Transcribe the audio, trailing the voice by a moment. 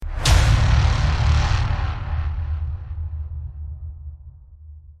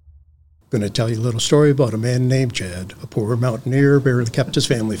Going to tell you a little story about a man named Jed, a poor mountaineer, barely kept his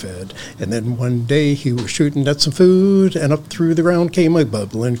family fed. And then one day he was shooting at some food, and up through the ground came a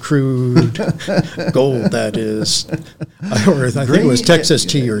bubbling crude gold, that is. I think it was Texas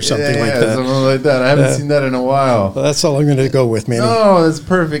tea or something like that. Something like that. I haven't seen that in a while. Well, that's all I'm going to go with, Manny. Oh, that's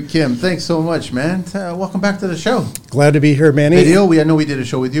perfect, Kim. Thanks so much, man. Welcome back to the show. Glad to be here, Manny. Video, I know we did a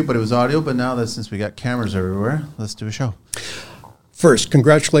show with you, but it was audio. But now that since we got cameras everywhere, let's do a show. First,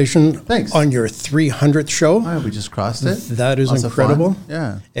 congratulations Thanks. on your 300th show. Oh, we just crossed it. That is Lots incredible.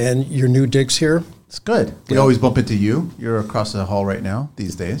 Yeah. And your new digs here. It's good. We always bump into you. You're across the hall right now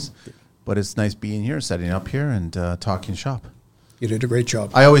these days. But it's nice being here, setting up here, and talking shop. You did a great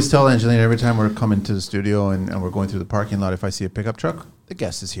job. I always tell Angelina every time we're coming to the studio and we're going through the parking lot, if I see a pickup truck, the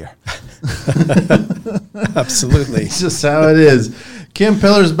guest is here. Absolutely. It's just how it is. Kim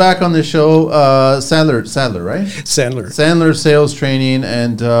Pillar's back on the show. Sandler, right? Sandler sales training,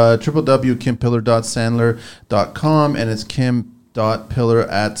 and www.kimpillar.sandler.com, and it's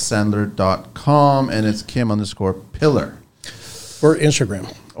kim.pillar@sandler.com, and it's kim_pillar. Or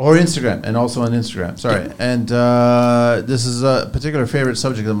Instagram. And also on Instagram. Sorry. Yeah. And this is a particular favorite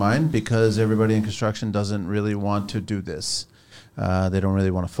subject of mine because everybody in construction doesn't really want to do this. They don't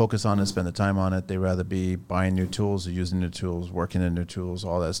really want to focus on it, spend the time on it. They rather be buying new tools or using new tools, working in new tools,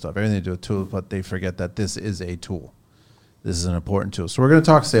 all that stuff. Everything to do with tools, but they forget that this is a tool. This is an important tool. So we're going to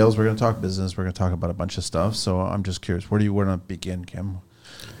talk sales. We're going to talk business. We're going to talk about a bunch of stuff. So I'm just curious, where do you want to begin, Kim?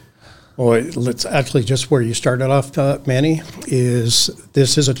 Well, let's actually just where you started off, Manny,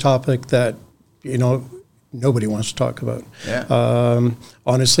 this is a topic that, nobody wants to talk about. Yeah.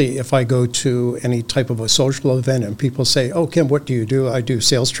 Honestly, if I go to any type of a social event and people say, "Oh, Kim, what do you do?" I do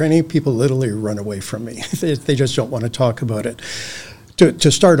sales training. People literally run away from me. They just don't want to talk about it.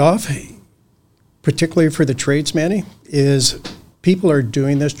 To start off, particularly for the trades, Manny, is people are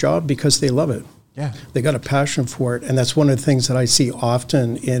doing this job because they love it. Yeah. They got a passion for it. And that's one of the things that I see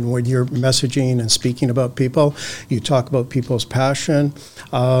often in when you're messaging and speaking about people. You talk about people's passion.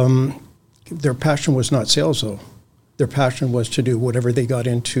 Their passion was not sales, though. Their passion was to do whatever they got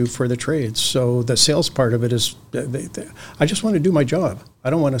into for the trades. So the sales part of it is, I just want to do my job. I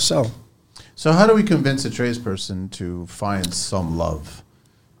don't want to sell. So how do we convince a tradesperson to find some love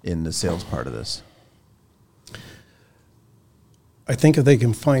in the sales part of this? I think if they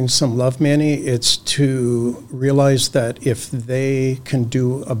can find some love, Manny, it's to realize that if they can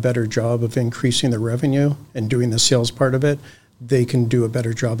do a better job of increasing the revenue and doing the sales part of it, they can do a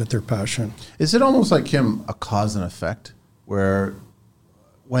better job at their passion. Is it almost like, Kim, a cause and effect, where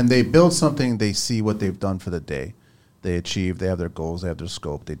when they build something, they see what they've done for the day? They achieve, they have their goals, they have their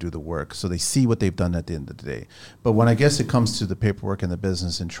scope, they do the work. So they see what they've done at the end of the day. But when I guess it comes to the paperwork and the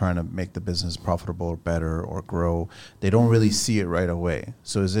business and trying to make the business profitable or better or grow, they don't really see it right away.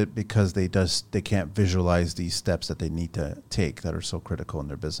 So is it because they can't visualize these steps that they need to take that are so critical in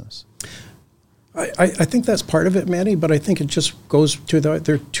their business? I think that's part of it, Manny, but I think it just goes to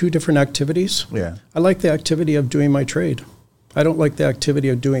they're two different activities. Yeah. I like the activity of doing my trade. I don't like the activity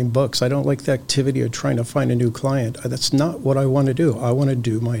of doing books. I don't like the activity of trying to find a new client. That's not what I want to do. I want to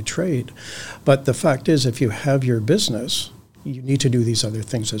do my trade. But the fact is, if you have your business, you need to do these other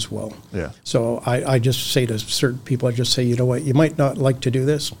things as well. Yeah. So I just say to certain people, I just say, you know what, you might not like to do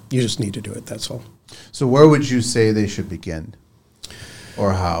this. You just need to do it. That's all. So where would you say they should begin,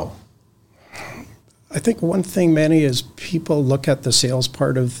 or how? I think one thing, Manny, is people look at the sales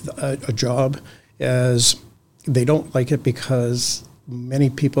part of a job as they don't like it because many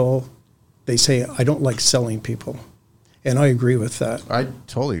people, they say, I don't like selling people. And I agree with that. I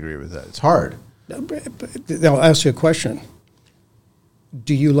totally agree with that. It's hard. Now, I'll ask you a question.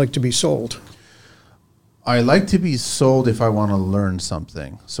 Do you like to be sold? I like to be sold if I want to learn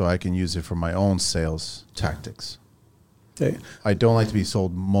something so I can use it for my own sales tactics. Okay. I don't like to be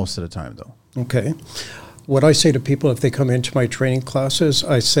sold most of the time, though. Okay. What I say to people if they come into my training classes,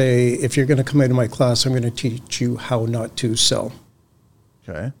 I say, if you're going to come into my class, I'm going to teach you how not to sell.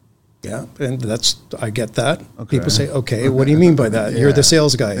 Okay. Yeah, and I get that. Okay. People say, okay, what do you mean by that? You're the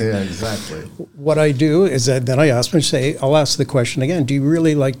sales guy. Yeah, exactly. What I do is that then I ask them, I'll ask the question again, do you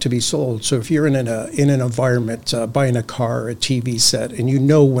really like to be sold? So if you're in an environment, buying a car, a TV set, and you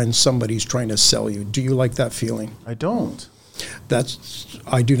know when somebody's trying to sell you, do you like that feeling? I don't.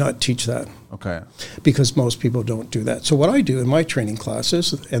 I do not teach that. Okay. Because most people don't do that. So what I do in my training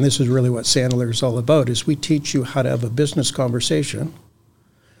classes, and this is really what Sandler is all about, is we teach you how to have a business conversation.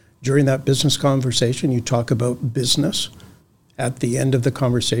 During that business conversation, you talk about business. At the end of the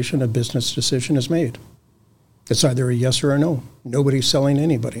conversation, a business decision is made. It's either a yes or a no. Nobody's selling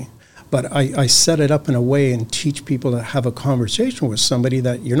anybody. But I set it up in a way and teach people to have a conversation with somebody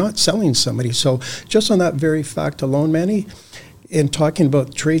that you're not selling somebody. So just on that very fact alone, Manny, in talking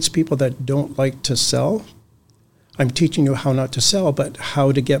about tradespeople that don't like to sell, I'm teaching you how not to sell, but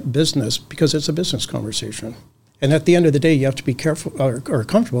how to get business, because it's a business conversation. And at the end of the day, you have to be careful or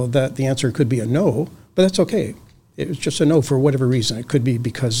comfortable that the answer could be a no, but that's okay. It was just a no for whatever reason. It could be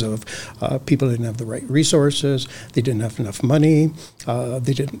because of people didn't have the right resources, they didn't have enough money,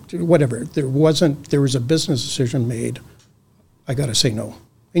 they didn't, whatever. There was a business decision made. I got to say no.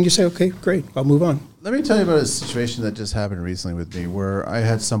 And you say, okay, great, I'll move on. Let me tell you about a situation that just happened recently with me where I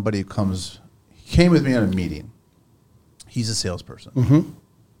had somebody came with me on a meeting. He's a salesperson. Mm-hmm.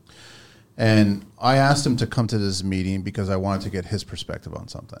 And I asked him to come to this meeting because I wanted to get his perspective on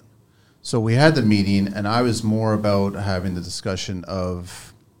something. So we had the meeting, and I was more about having the discussion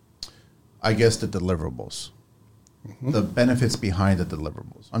of, I guess, the deliverables, the benefits behind the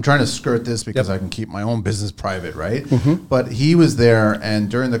deliverables. I'm trying to skirt this because I can keep my own business private, right? But he was there, and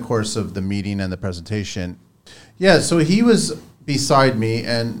during the course of the meeting and the presentation, so he was beside me,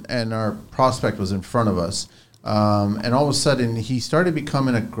 and our prospect was in front of us. And all of a sudden, he started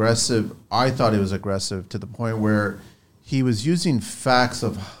becoming aggressive. I thought he was aggressive to the point where he was using facts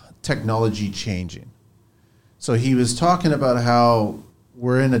of technology changing. So he was talking about how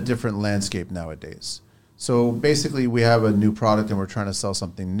we're in a different landscape nowadays. So basically, we have a new product and we're trying to sell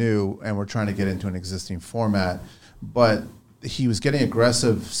something new and we're trying to get into an existing format. But he was getting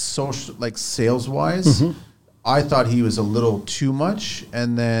aggressive sales-wise. I thought he was a little too much,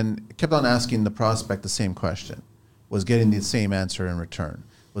 and then kept on asking the prospect the same question, was getting the same answer in return,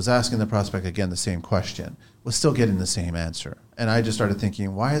 was asking the prospect again the same question, was still getting the same answer. And I just started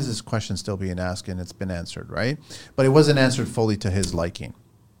thinking, why is this question still being asked and it's been answered, right? But it wasn't answered fully to his liking.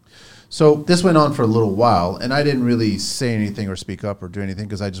 So this went on for a little while, and I didn't really say anything or speak up or do anything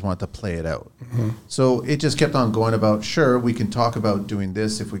because I just wanted to play it out. So it just kept on going about, sure, we can talk about doing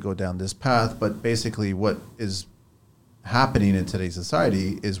this if we go down this path, but basically what is happening in today's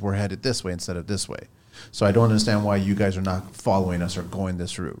society is we're headed this way instead of this way. So I don't understand why you guys are not following us or going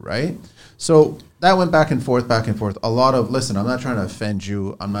this route, right? So that went back and forth. A lot of, listen, I'm not trying to offend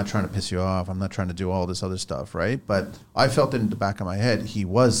you. I'm not trying to piss you off. I'm not trying to do all this other stuff, right? But I felt in the back of my head, he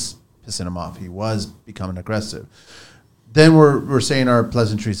was pissing him off. He was becoming aggressive. Then we're saying our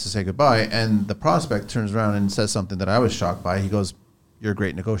pleasantries to say goodbye, and the prospect turns around and says something that I was shocked by. He goes, "You're a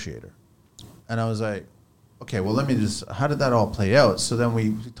great negotiator." And I was like, okay, well, how did that all play out? So then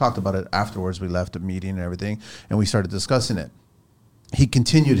we talked about it afterwards. We left the meeting and everything, and we started discussing it. He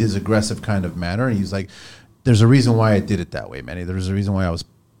continued his aggressive kind of manner, and he's like, there's a reason why I did it that way, Manny. There's a reason why I was,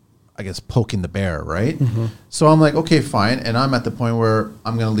 I guess, poking the bear, right? So I'm like, okay, fine. And I'm at the point where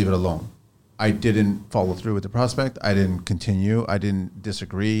I'm going to leave it alone. I didn't follow through with the prospect. I didn't continue. I didn't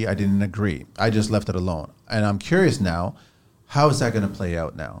disagree. I didn't agree. I just left it alone. And I'm curious now, how is that going to play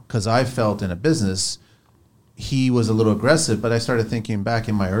out now? Because I felt in a business, he was a little aggressive, but I started thinking back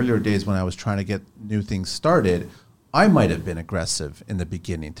in my earlier days when I was trying to get new things started, I might have been aggressive in the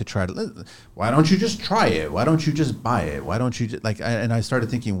beginning to try to, why don't you just try it? Why don't you just buy it? Why don't you just, and I started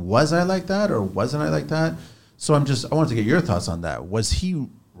thinking, was I like that or wasn't I like that? So I wanted to get your thoughts on that. Was he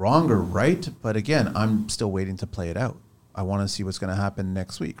wrong or right? But again, I'm still waiting to play it out. I want to see what's going to happen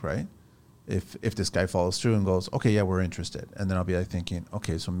next week, right? If this guy follows through and goes, okay, yeah, we're interested. And then I'll be like thinking,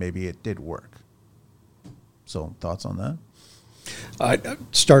 okay, so maybe it did work. So thoughts on that? I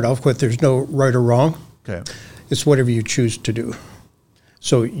start off with there's no right or wrong. Okay. It's whatever you choose to do.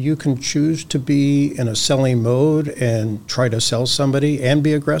 So you can choose to be in a selling mode and try to sell somebody and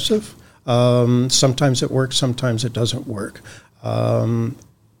be aggressive. Sometimes it works, sometimes it doesn't work.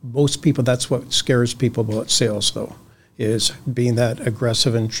 Most people, that's what scares people about sales, though, is being that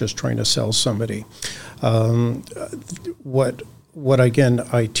aggressive and just trying to sell somebody. What again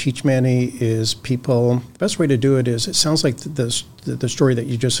I teach, Manny, is people, the best way to do it is, it sounds like the story that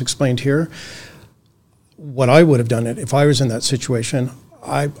you just explained here. What I would have done it, if I was in that situation,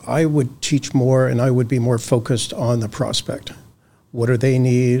 I would teach more and I would be more focused on the prospect. What do they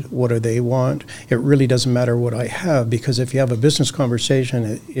need? What do they want? It really doesn't matter what I have, because if you have a business conversation,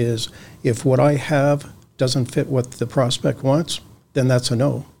 it is, if what I have doesn't fit what the prospect wants, then that's a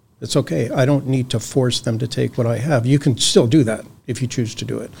no. It's okay. I don't need to force them to take what I have. You can still do that if you choose to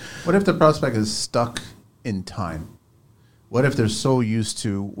do it. What if the prospect is stuck in time? What if they're so used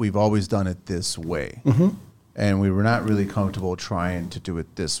to, we've always done it this way, and we were not really comfortable trying to do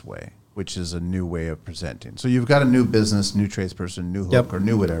it this way, which is a new way of presenting. So you've got a new business, new tradesperson, new hook, or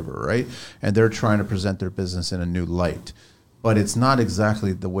new whatever, right? And they're trying to present their business in a new light. But it's not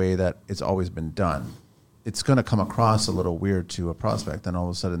exactly the way that it's always been done. it's going to come across a little weird to a prospect. And all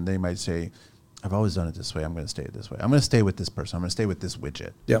of a sudden they might say, I've always done it this way. I'm going to stay this way. I'm going to stay with this person. I'm going to stay with this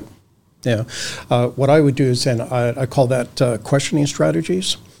widget. Yep. Yeah. What I would do is then I call that questioning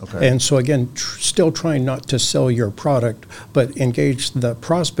strategies. Okay. And so again, still trying not to sell your product, but engage the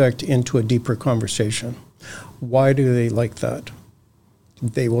prospect into a deeper conversation. Why do they like that?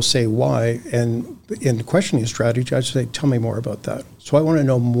 They will say why. And in the questioning strategy, I'd say, tell me more about that. So I want to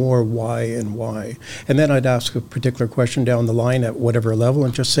know more why and why. And then I'd ask a particular question down the line at whatever level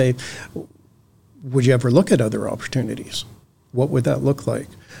and just say, would you ever look at other opportunities? What would that look like?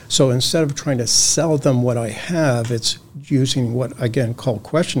 So instead of trying to sell them what I have, it's using what, again, called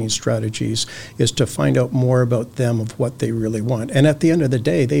questioning strategies, is to find out more about them, of what they really want. And at the end of the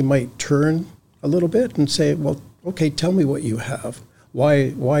day, they might turn a little bit and say, well, okay, tell me what you have.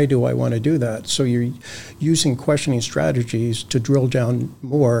 Why do I want to do that? So you're using questioning strategies to drill down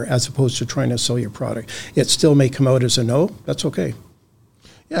more as opposed to trying to sell your product. It still may come out as a no. That's okay.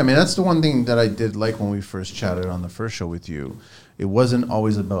 Yeah, I mean, that's the one thing that I did like when we first chatted on the first show with you. It wasn't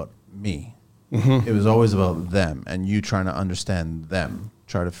always about me. Mm-hmm. It was always about them and you trying to understand them,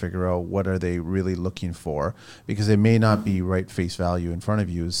 try to figure out what are they really looking for, because they may not be right face value in front of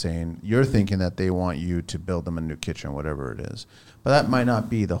you saying, you're thinking that they want you to build them a new kitchen, whatever it is. But that might not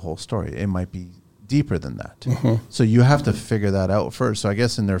be the whole story. It might be deeper than that. Mm-hmm. So you have to figure that out first. So I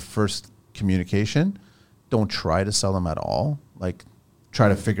guess in their first communication, don't try to sell them at all. Like, try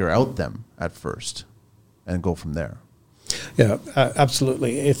to figure out them at first and go from there. Yeah,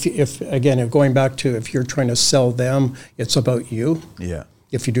 absolutely. If again, going back to, if you're trying to sell them, it's about you. Yeah.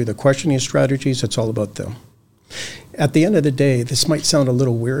 If you do the questioning strategies, it's all about them. At the end of the day, this might sound a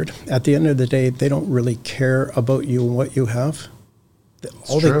little weird. At the end of the day, they don't really care about you and what you have.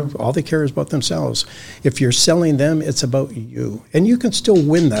 All they care is about themselves. If you're selling them, it's about you. And you can still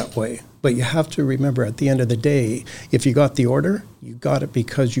win that way. But you have to remember, at the end of the day, if you got the order, you got it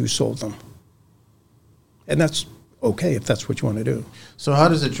because you sold them. And that's okay if that's what you want to do. So how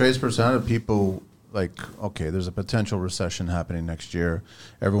does a tradesperson, how do people, like, okay, there's a potential recession happening next year.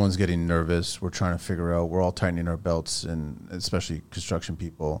 Everyone's getting nervous. We're trying to figure out, we're all tightening our belts, and especially construction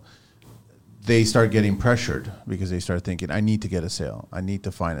people. They start getting pressured because they start thinking, I need to get a sale. I need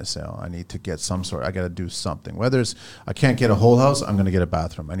to find a sale. I need to get some sort. I got to do something. Whether it's, I can't get a whole house, I'm going to get a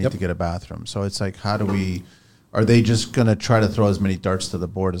bathroom. I need to get a bathroom. So it's like, how do we, are they just going to try to throw as many darts to the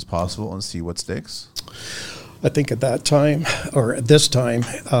board as possible and see what sticks? I think at that time, or at this time,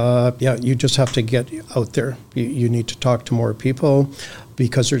 you just have to get out there. You need to talk to more people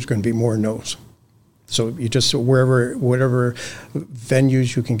because there's going to be more no's. So you just, whatever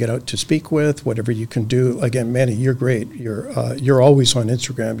venues you can get out to speak with, whatever you can do. Again, Manny, you're great. You're always on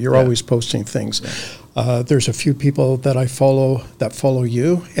Instagram. You're always posting things. Yeah. There's a few people that I follow that follow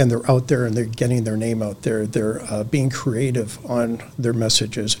you, and they're out there and they're getting their name out there. They're being creative on their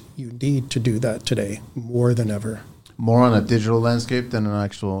messages. You need to do that today more than ever. More on a digital landscape than an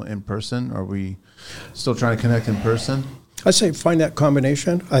actual in-person? Are we still trying to connect in person? I say find that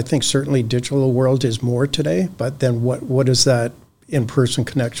combination. I think certainly digital world is more today, but then what does that in-person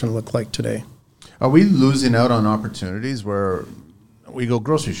connection look like today? Are we losing out on opportunities where we go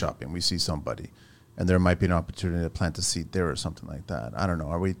grocery shopping, we see somebody, and there might be an opportunity to plant a seed there or something like that? I don't know.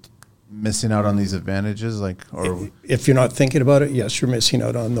 Are we missing out on these advantages? Like, or if you're not thinking about it, yes, you're missing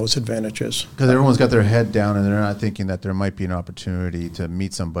out on those advantages. Because everyone's got their head down and they're not thinking that there might be an opportunity to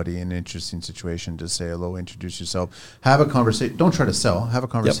meet somebody in an interesting situation, to say hello, introduce yourself, have a conversation. Don't try to sell, have a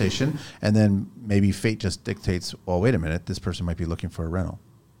conversation. Yep. And then maybe fate just dictates, well, wait a minute, this person might be looking for a rental.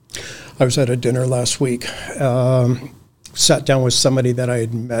 I was at a dinner last week, sat down with somebody that I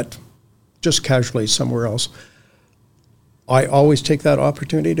had met just casually somewhere else. I always take that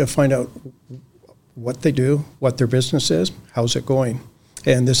opportunity to find out what they do, what their business is, how's it going.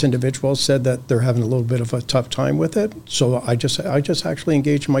 And this individual said that they're having a little bit of a tough time with it. So I just actually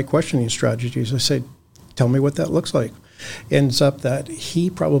engaged in my questioning strategies. I said, tell me what that looks like. Ends up that he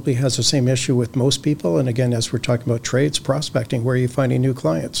probably has the same issue with most people. And again, as we're talking about trades, prospecting, where are you finding new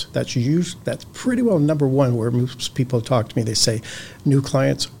clients? That's pretty well number one where most people talk to me. They say new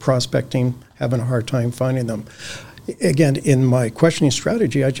clients, prospecting, having a hard time finding them. Again, in my questioning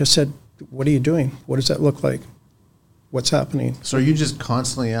strategy, I just said, what are you doing? What does that look like? What's happening? So are you just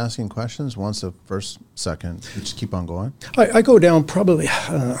constantly asking questions once the first, second, you just keep on going? I go down probably,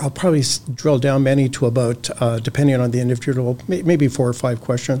 I'll probably drill down many to about, depending on the individual, maybe 4 or 5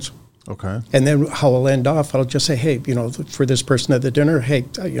 questions. Okay. And then how I'll end off, I'll just say, hey, for this person at the dinner, hey,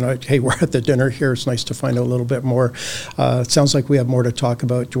 hey, we're at the dinner here. It's nice to find out a little bit more. It sounds like we have more to talk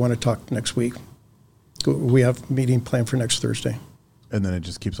about. Do you want to talk next week? We have a meeting planned for next Thursday. And then it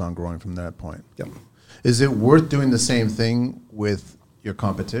just keeps on growing from that point. Yep. Is it worth doing the same thing with your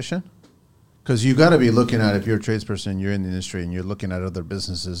competition? Because you got to be looking at, if you're a tradesperson, you're in the industry, and you're looking at other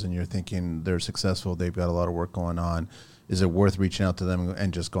businesses, and you're thinking they're successful, they've got a lot of work going on. Is it worth reaching out to them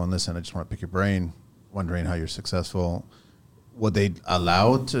and just going, listen, I just want to pick your brain, wondering how you're successful? Would they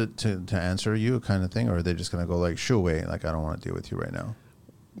allow to answer you kind of thing, or are they just going to go like, shoo away, like, I don't want to deal with you right now?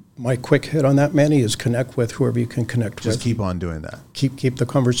 My quick hit on that, Manny, is connect with whoever you can connect with. Just keep on doing that. Keep the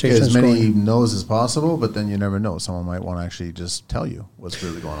conversations as many going. no's as possible, but then you never know. Someone might want to actually just tell you what's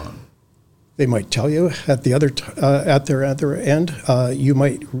really going on. They might tell you at the at their other end. You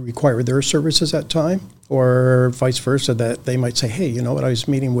might require their services at time, or vice versa. That they might say, "Hey, you know what? I was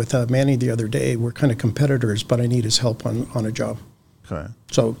meeting with Manny the other day. We're kind of competitors, but I need his help on a job." Okay.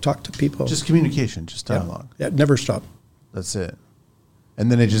 So talk to people. Just communication, just dialogue. Yeah, never stop. That's it.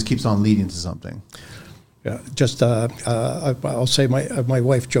 And then it just keeps on leading to something. Yeah, just I'll say my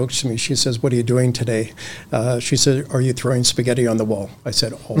wife jokes to me. She says, "What are you doing today?" She said, "Are you throwing spaghetti on the wall?" I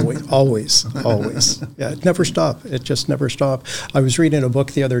said, "Always, always." Yeah, never stop. It just never stop. I was reading a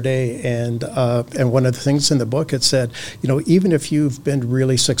book the other day, and one of the things in the book, it said, even if you've been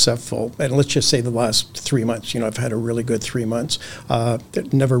really successful, and let's just say the last 3 months, I've had a really good 3 months.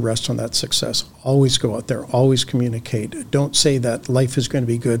 Never rest on that success. Always go out there. Always communicate. Don't say that life is going to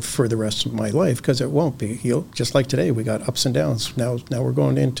be good for the rest of my life, because it won't be. Just like today, we got ups and downs. Now we're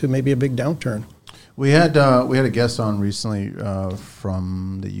going into maybe a big downturn. We had a guest on recently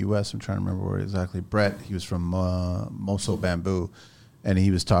from the U.S. I'm trying to remember where exactly. Brett. He was from Moso Bamboo, and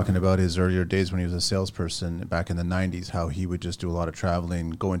he was talking about his earlier days when he was a salesperson back in the 90s. How he would just do a lot of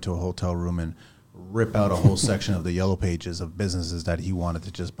traveling, go into a hotel room, and rip out a whole section of the yellow pages of businesses that he wanted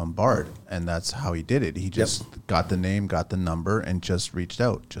to just bombard. And that's how he did it. He just got the name, got the number, and just reached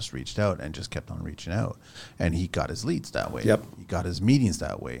out, and just kept on reaching out. And he got his leads that way. Yep. He got his meetings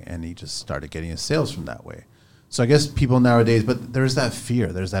that way, and he just started getting his sales from that way. So I guess people nowadays, but there's that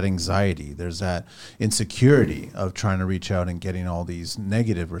fear, there's that anxiety, there's that insecurity of trying to reach out and getting all these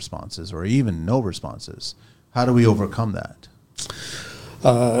negative responses or even no responses. How do we overcome that?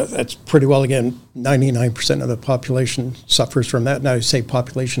 That's pretty well, again, 99% of the population suffers from that. Now, I say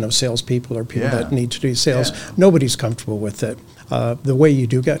population of salespeople or people that need to do sales. Yeah. Nobody's comfortable with it. The way you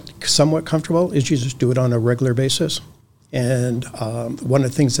do get somewhat comfortable is you just do it on a regular basis. And one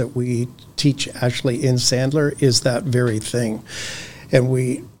of the things that we teach actually in Sandler is that very thing. And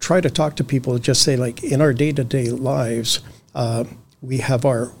we try to talk to people, just say, like, in our day-to-day lives, we have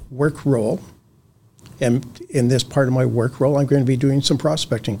our work role. And in this part of my work role, I'm going to be doing some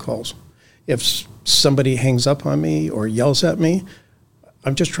prospecting calls. If somebody hangs up on me or yells at me,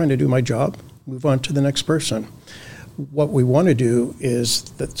 I'm just trying to do my job, move on to the next person. What we want to do is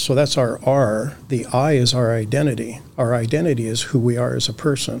that, so that's our R. The I is our identity. Our identity is who we are as a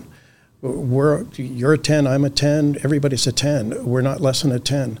person. You're a 10, I'm a 10, everybody's a 10. We're not less than a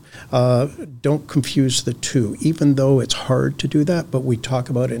 10. Don't confuse the two, even though it's hard to do that, but we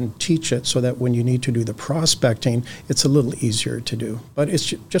talk about it and teach it so that when you need to do the prospecting, it's a little easier to do. But it's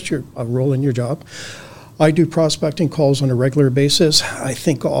just a role in your job. I do prospecting calls on a regular basis. I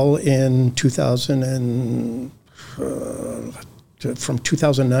think all in from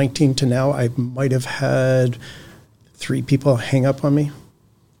 2019 to now, I might have had 3 people hang up on me.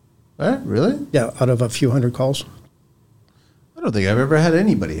 Really? Yeah, out of a few hundred calls. I don't think I've ever had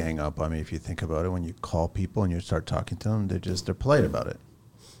anybody hang up on me. If you think about it, when you call people and you start talking to them, they're polite about it.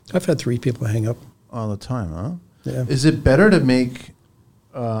 I've had 3 people hang up all the time, huh? Yeah. Is it better to make?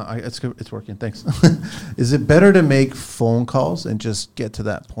 It's working. Thanks. Is it better to make phone calls and just get to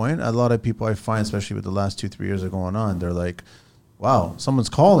that point? A lot of people I find, especially with the last 2-3 years of going on, they're like, wow, someone's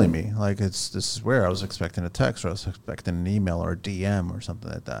calling me. Like, this is where I was expecting a text, or I was expecting an email or a DM or something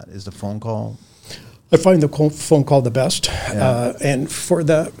like that. Is the phone call? I find the phone call the best. Yeah. And for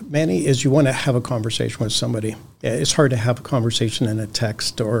that, Manny, is you want to have a conversation with somebody. It's hard to have a conversation in a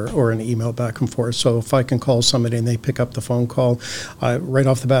text or an email back and forth. So if I can call somebody and they pick up the phone call, right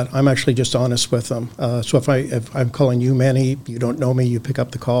off the bat, I'm actually just honest with them. So if I'm calling you, Manny, you don't know me, you pick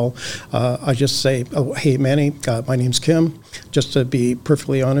up the call, I just say, oh, hey, Manny, my name's Kim. Just to be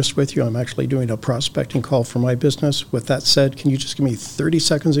perfectly honest with you, I'm actually doing a prospecting call for my business. With that said, can you just give me 30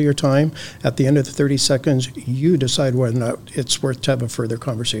 seconds of your time? At the end of the 30 seconds, you decide whether or not it's worth to have a further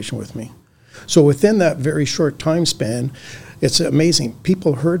conversation with me. So within that very short time span, it's amazing.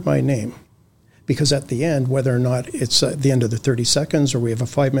 People heard my name because at the end, whether or not it's at the end of the 30 seconds or we have a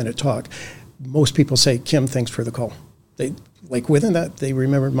 5-minute talk, most people say, Kim, thanks for the call. Within that, they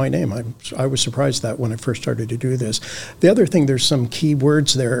remembered my name. I was surprised that when I first started to do this. The other thing, there's some key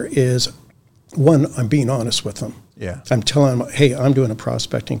words there is, one, I'm being honest with them. Yeah. I'm telling them, hey, I'm doing a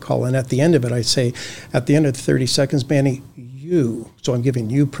prospecting call. And at the end of it, I say, at the end of the 30 seconds, Manny, so I'm giving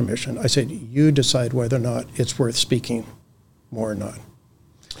you permission. I said, you decide whether or not it's worth speaking more or not.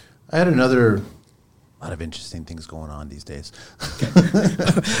 I had a lot of interesting things going on these days.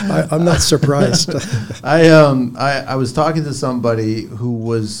 I'm not surprised. I was talking to somebody who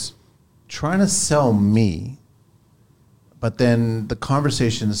was trying to sell me, but then the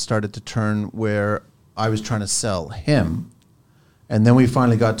conversation started to turn where I was trying to sell him. And then we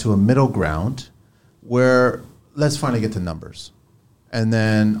finally got to a middle ground where let's finally get to numbers. And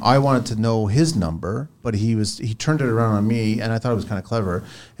then I wanted to know his number, but he turned it around on me, and I thought it was kind of clever.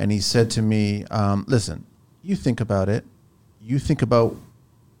 And he said to me, listen, you think about it. You think about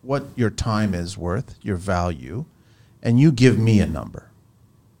what your time is worth, your value, and you give me a number.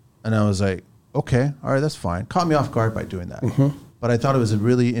 And I was like, okay, all right, that's fine. Caught me off guard by doing that. Mm-hmm. But I thought it was a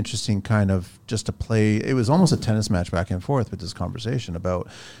really interesting kind of just to play. It was almost a tennis match back and forth with this conversation about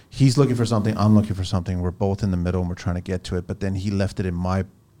he's looking for something, I'm looking for something. We're both in the middle and we're trying to get to it. But then he left it in my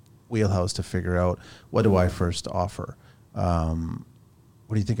wheelhouse to figure out what do I first offer.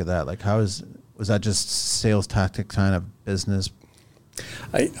 What do you think of that? Like, was that just sales tactic kind of business?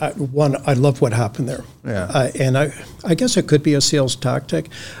 I love what happened there. Yeah. And I guess it could be a sales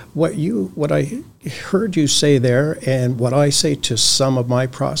tactic. What I heard you say there, and what I say to some of my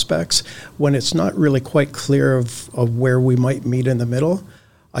prospects, when it's not really quite clear of where we might meet in the middle,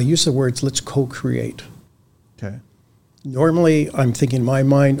 I use the words, let's co-create. Okay. Normally, I'm thinking in my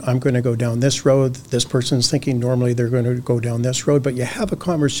mind, I'm going to go down this road. This person's thinking normally they're going to go down this road. But you have a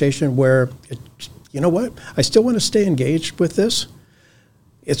conversation where, you know what, I still want to stay engaged with this.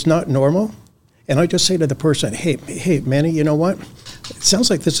 It's not normal. And I just say to the person, hey, Manny, you know what? It sounds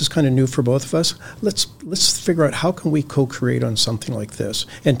like this is kind of new for both of us. Let's figure out how can we co-create on something like this.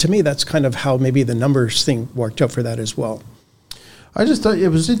 And to me, that's kind of how maybe the numbers thing worked out for that as well. I just thought it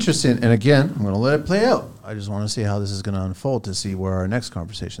was interesting. And again, I'm going to let it play out. I just want to see how this is going to unfold to see where our next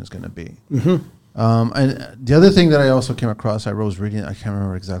conversation is going to be. Mm-hmm. And the other thing that I also came across, I was reading, I can't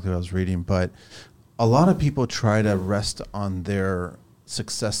remember exactly what I was reading, but a lot of people try to rest on their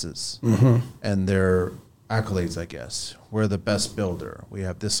successes mm-hmm. and their accolades, I guess. We're the best builder. We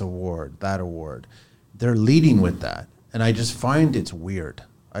have this award, that award. They're leading with that. And I just find it's weird.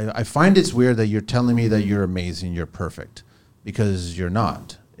 I find it's weird that you're telling me that you're amazing, you're perfect, because you're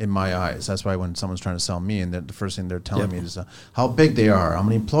not in my eyes. That's why when someone's trying to sell me, and the first thing they're telling me is how big they are, how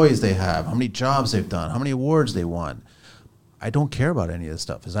many employees they have, how many jobs they've done, how many awards they won. I don't care about any of this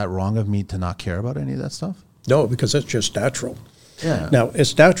stuff. Is that wrong of me to not care about any of that stuff? No, because it's just natural. Yeah. Now,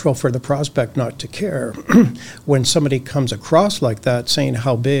 it's natural for the prospect not to care. When somebody comes across like that, saying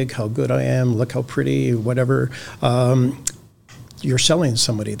how big, how good I am, look how pretty, whatever, you're selling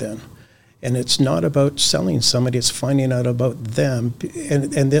somebody then. And it's not about selling somebody, it's finding out about them.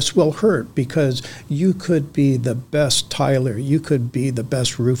 And this will hurt because you could be the best tiler, you could be the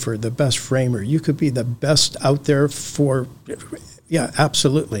best roofer, the best framer, you could be the best out there for, yeah,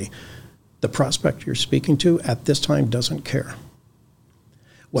 absolutely. The prospect you're speaking to at this time doesn't care.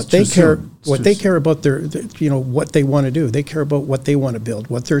 What they care about their what they want to do. They care about what they want to build,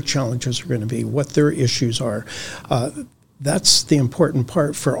 what their challenges are going to be, what their issues are. That's the important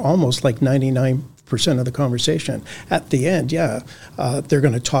part for almost like 99% of the conversation. At the end, they're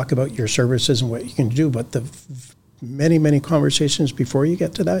going to talk about your services and what you can do, but the many, many conversations before you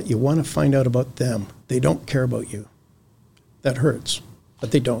get to that, you want to find out about them. They don't care about you. That hurts,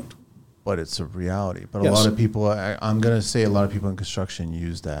 but they don't. But it's a reality. But a lot of people, I'm going to say a lot of people in construction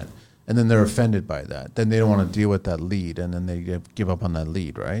use that. And then they're offended by that. Then they don't want to deal with that lead. And then they give up on that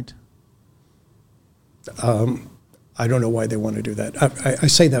lead, right? I don't know why they want to do that. I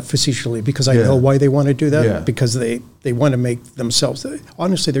say that facetiously because I know why they want to do that. Yeah. Because they want to make themselves,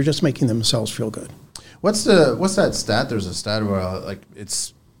 honestly, they're just making themselves feel good. What's that stat? There's a stat where like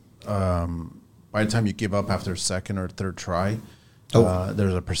it's by the time you give up after a second or third try,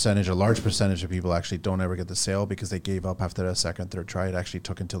 there's a large percentage of people actually don't ever get the sale because they gave up after a second, third try. It actually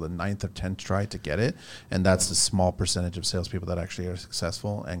took until the 9th or 10th try to get it. And that's the small percentage of salespeople that actually are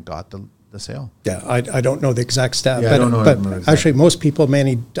successful and got the sale. Yeah, I don't know the exact stat, I don't know but actually most people,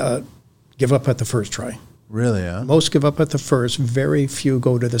 Manny, give up at the first try. Really, yeah? Most give up at the first. Very few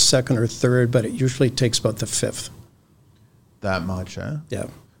go to the second or third, but it usually takes about the fifth. That much, huh? Yeah.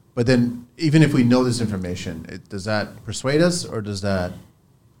 But then, even if we know this information, does that persuade us, or does that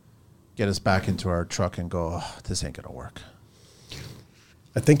get us back into our truck and go, oh, this ain't going to work?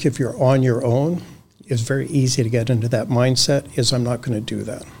 I think if you're on your own, it's very easy to get into that mindset, I'm not going to do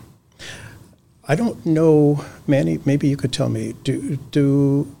that. I don't know, Manny, maybe you could tell me,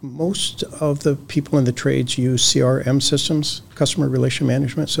 do most of the people in the trades use CRM systems, customer relation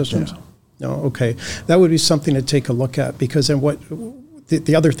management systems? Yeah. No, okay. That would be something to take a look at, because then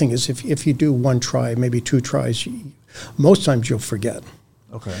the other thing is if you do one try, maybe two tries, most times you'll forget.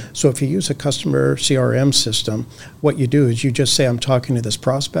 Okay. So if you use a customer CRM system, what you do is you just say, I'm talking to this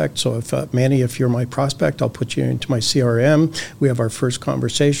prospect. So if Manny, if you're my prospect, I'll put you into my CRM. We have our first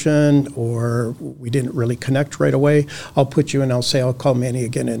conversation, or we didn't really connect right away. I'll put you in. I'll say, I'll call Manny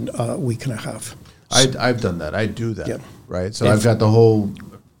again in a week and a half. I've done that. I do that. Yep. Right. So I've got the whole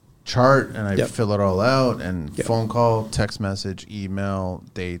chart, and I Yep. fill it all out, and Yep. phone call, text message, email,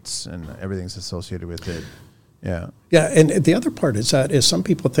 dates, and everything's associated with it. Yeah. Yeah, and the other part is some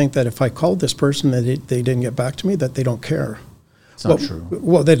people think that if I called this person that they didn't get back to me, that they don't care. It's not true.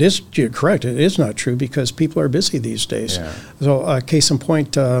 Well, that is, you're correct. It is not true, because people are busy these days. Yeah. So case in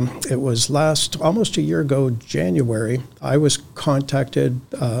point, it was almost a year ago, January, I was contacted.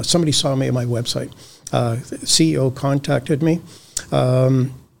 Somebody saw me on my website. CEO contacted me.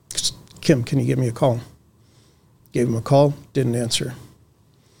 Kim, can you give me a call? Gave him a call, didn't answer.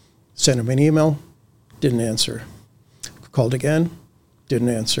 Sent him an email, didn't answer. Called again, didn't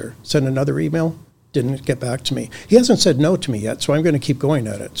answer. Sent another email, didn't get back to me. He hasn't said no to me yet, so I'm going to keep going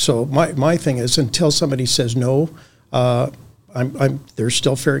at it. So my thing is, until somebody says no, there's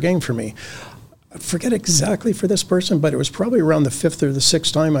still fair game for me. I forget exactly for this person, but it was probably around the fifth or the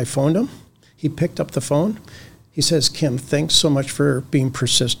sixth time I phoned him. He picked up the phone. He says, Kim, thanks so much for being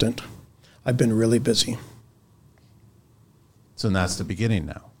persistent. I've been really busy. So that's the beginning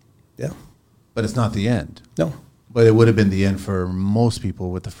now. Yeah. But it's not the end. No. But it would have been the end for most people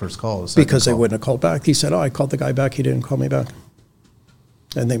with the first call. Because they wouldn't have called back. He said, I called the guy back. He didn't call me back.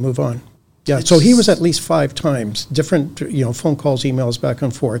 And they move on. Yeah, so he was at least 5 times, different, phone calls, emails, back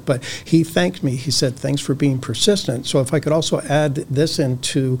and forth. But he thanked me. He said, thanks for being persistent. So if I could also add this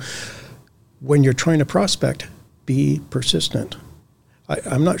into when you're trying to prospect, be persistent.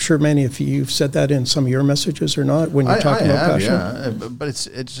 I'm not sure, Manny, if you've said that in some of your messages or not when you're talking about passion. Yeah, but it's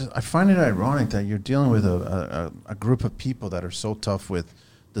just, I find it ironic that you're dealing with a group of people that are so tough with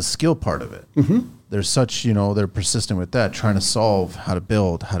the skill part of it. Mm-hmm. They're such, they're persistent with that, trying to solve how to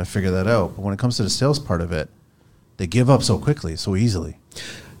build, how to figure that out. But when it comes to the sales part of it, they give up so quickly, so easily.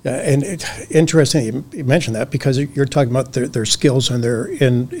 Yeah, and interesting you mentioned that, because you're talking about their skills and their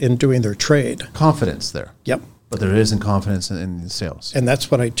in doing their trade. Confidence there. Yep. But there isn't confidence in sales. And that's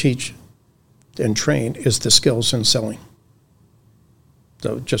what I teach and train, is the skills in selling.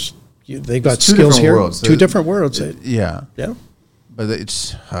 So just, they got skills here. Worlds. Two different worlds. Yeah. Yeah. But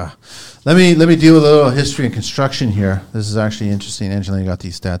it's, let me deal with a little history and construction here. This is actually interesting. Angelina got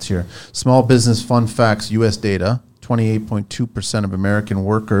these stats here. Small business fun facts, U.S. data. 28.2% of American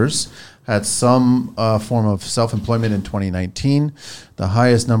workers had some form of self-employment in 2019. The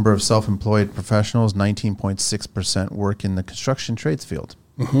highest number of self-employed professionals, 19.6%, work in the construction trades field.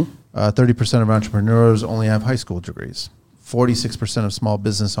 Mm-hmm. 30% of entrepreneurs only have high school degrees. 46% of small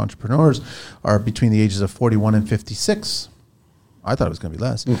business entrepreneurs are between the ages of 41 and 56. I thought it was going to be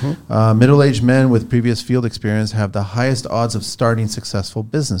less. Mm-hmm. Middle-aged men with previous field experience have the highest odds of starting successful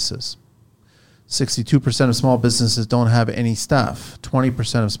businesses. 62% of small businesses don't have any staff.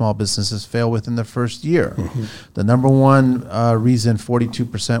 20% of small businesses fail within the first year. Mm-hmm. The number one reason,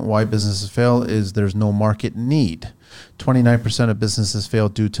 42%, why businesses fail is there's no market need. 29% of businesses fail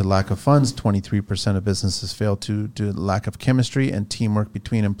due to lack of funds. 23% of businesses fail due to lack of chemistry and teamwork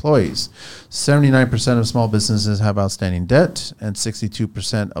between employees. 79% of small businesses have outstanding debt, and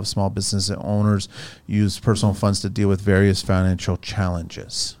 62% of small business owners use personal funds to deal with various financial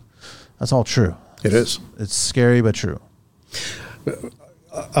challenges. That's all true. It is. It's scary, but true.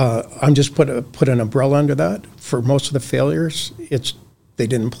 I'm just put an umbrella under that. For most of the failures, they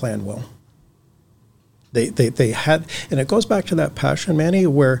didn't plan well. They had, and it goes back to that passion, Manny,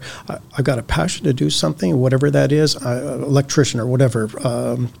 where I've got a passion to do something, whatever that is, electrician or whatever.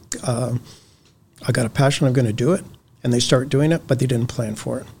 I got a passion, I'm going to do it. And they start doing it, but they didn't plan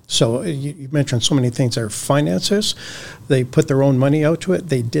for it. So you mentioned so many things. Their finances, they put their own money out to it.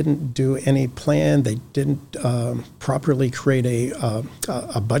 They didn't do any plan. They didn't properly create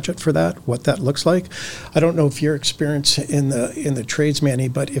a budget for that, what that looks like. I don't know if your experience in the trades, Manny,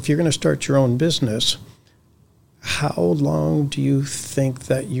 but if you're going to start your own business, how long do you think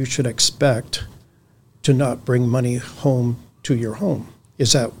that you should expect to not bring money home to your home?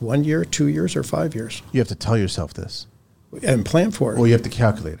 Is that 1 year, 2 years, or 5 years? You have to tell yourself this. And plan for it. Well, you have to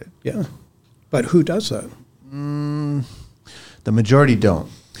calculate it. Yeah. But who does that? The majority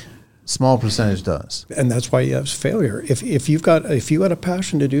don't. Small percentage does. And that's why you have failure. If you got a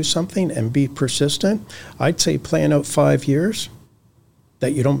passion to do something and be persistent, I'd say plan out 5 years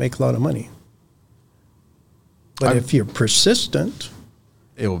that you don't make a lot of money. But if you're persistent,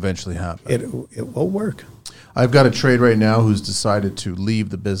 it will eventually happen. It will work. I've got a trade right now who's decided to leave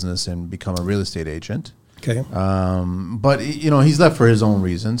the business and become a real estate agent. Okay. But he's left for his own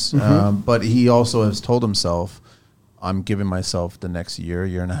reasons. But he also has told himself, I'm giving myself the next year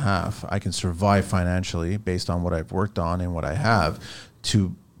and a half. I can survive financially based on what I've worked on and what I have.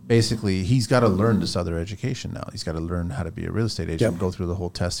 To basically, he's got to learn this other education now. He's got to learn how to be a real estate agent, go through the whole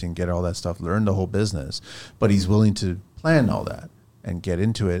testing, get all that stuff, learn the whole business. But he's willing to plan all that and get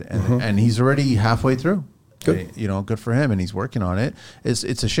into it. And he's already halfway through. Good. Good for him, and he's working on it.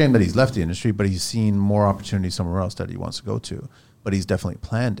 It's a shame that he's left the industry, but he's seen more opportunity somewhere else that he wants to go to. But he's definitely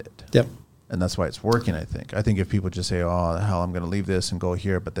planned it. Yep. And that's why it's working, I think. I think if people just say, oh, hell, I'm going to leave this and go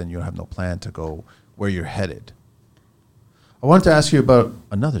here, but then you have no plan to go where you're headed. I wanted to ask you about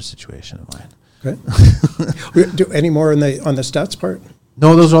another situation of mine. Okay. Do any more on the stats part?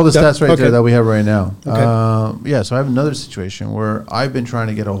 No, those are all the stats there that we have right now. Okay. So I have another situation where I've been trying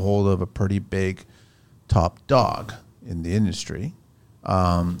to get a hold of a pretty big top dog in the industry.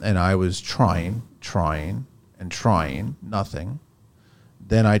 And I was trying, nothing.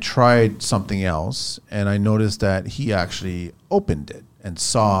 Then I tried something else, and I noticed that he actually opened it and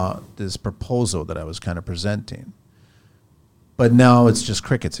saw this proposal that I was kind of presenting. But now it's just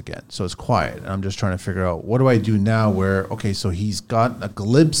crickets again, so it's quiet. And I'm just trying to figure out, what do I do now where, okay, so he's got a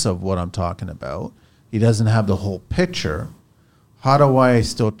glimpse of what I'm talking about. He doesn't have the whole picture. How do I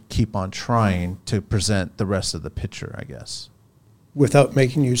still keep on trying to present the rest of the picture, I guess? Without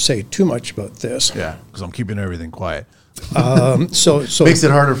making you say too much about this. Yeah, because I'm keeping everything quiet. So makes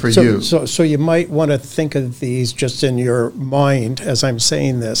it harder for you. So you might want to think of these just in your mind as I'm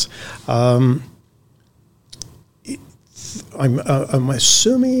saying this. I'm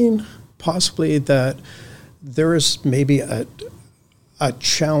assuming possibly that there is maybe a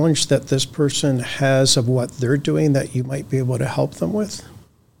challenge that this person has of what they're doing that you might be able to help them with.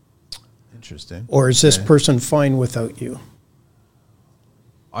 Interesting. Or is this person fine without you?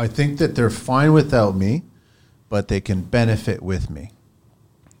 I think that they're fine without me, but they can benefit with me.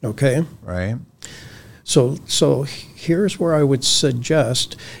 Okay. Right? So here's where I would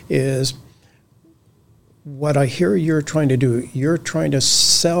suggest is what I hear you're trying to do. You're trying to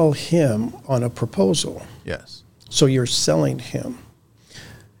sell him on a proposal. Yes. So you're selling him.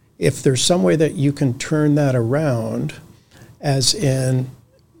 If there's some way that you can turn that around, as in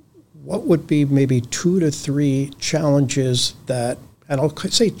what would be maybe 2 to 3 challenges that, and I'll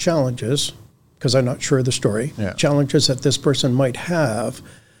say challenges because I'm not sure of the story, challenges that this person might have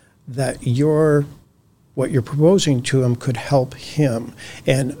that what you're proposing to him could help him.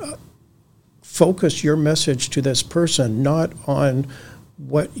 And focus your message to this person not on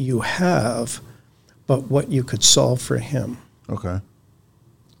what you have, but what you could solve for him. Okay.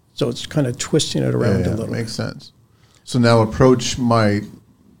 So it's kind of twisting it around a little bit. Makes sense. So now approach my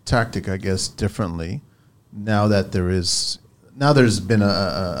tactic, I guess, differently. Now that there's been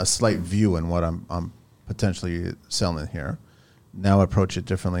a slight view in what I'm potentially selling here. Now approach it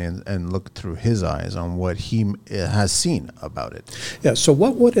differently and look through his eyes on what he has seen about it. Yeah. So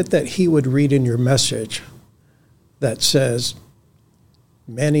what would it that he would read in your message that says,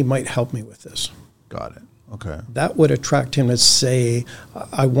 Manny might help me with this? Got it. Okay. That would attract him to say,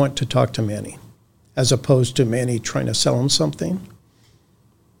 I want to talk to Manny, as opposed to Manny trying to sell him something.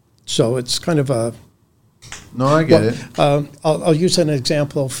 So it's kind of a... No, I get it. I'll use an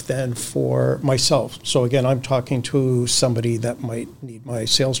example then for myself. So again, I'm talking to somebody that might need my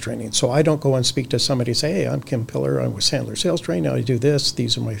sales training. So I don't go and speak to somebody and say, hey, I'm Kim Pillar. I'm with Sandler Sales Training. I do this.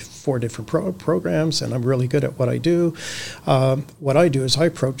 These are my 4 different programs, and I'm really good at what I do. What I do is I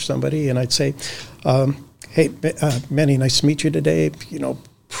approach somebody and I'd say, hey, Manny, nice to meet you today.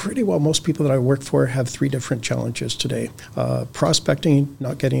 Pretty well most people that I work for have 3 different challenges today. Prospecting,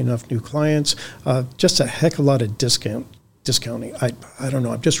 not getting enough new clients, just a heck of a lot of discounting. I don't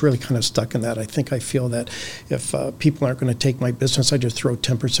know. I'm just really kind of stuck in that. I think I feel that if people aren't going to take my business, I just throw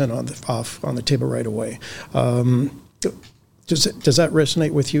 10% off on the table right away. Does that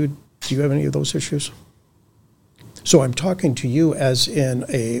resonate with you? Do you have any of those issues? So I'm talking to you as in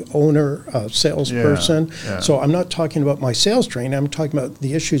a owner, a salesperson. Yeah. So I'm not talking about my sales training. I'm talking about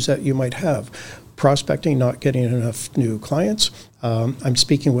the issues that you might have. Prospecting, not getting enough new clients. I'm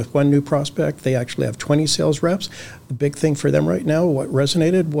speaking with one new prospect. They actually have 20 sales reps. The big thing for them right now, what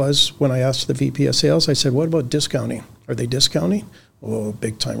resonated was when I asked the VP of sales, I said, what about discounting? Are they discounting? Oh,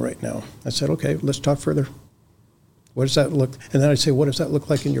 big time right now. I said, okay, let's talk further. What does that look? And then I say, what does that look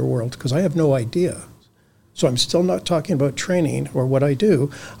like in your world? Because I have no idea. So I'm still not talking about training or what I do.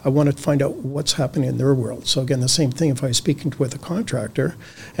 I want to find out what's happening in their world. So again, the same thing if I was speaking with a contractor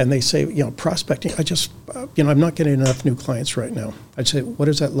and they say, prospecting, I'm not getting enough new clients right now. I'd say, what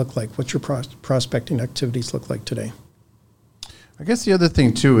does that look like? What's your prospecting activities look like today? I guess the other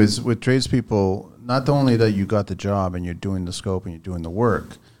thing too is with tradespeople, not only that you got the job and you're doing the scope and you're doing the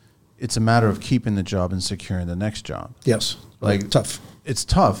work, it's a matter of keeping the job and securing the next job. Yes. Tough. It's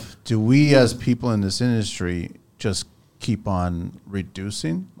tough. Do we as people in this industry just keep on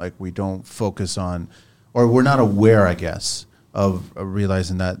reducing? Like we don't focus on, or we're not aware, I guess, of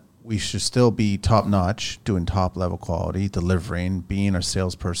realizing that we should still be top notch, doing top level quality, delivering, being a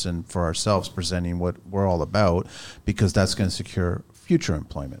salesperson for ourselves, presenting what we're all about, because that's going to secure future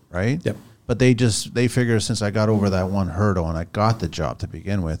employment, right? Yep. But they figure since I got over that one hurdle and I got the job to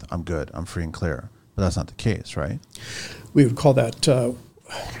begin with, I'm good, I'm free and clear. But that's not the case, right? We would call that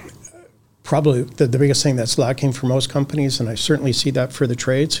probably the biggest thing that's lacking for most companies, and I certainly see that for the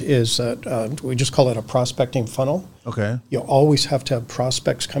trades, is that we just call it a prospecting funnel. Okay. You always have to have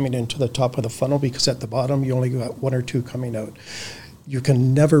prospects coming into the top of the funnel because at the bottom you only got one or two coming out. You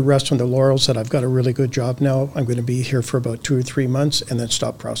can never rest on the laurels that I've got a really good job now. I'm going to be here for about 2 or 3 months and then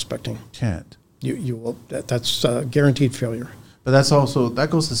stop prospecting. Can't. You will. That's guaranteed failure. But that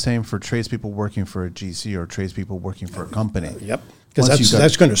goes the same for tradespeople working for a GC or tradespeople working for a company. Yep. Because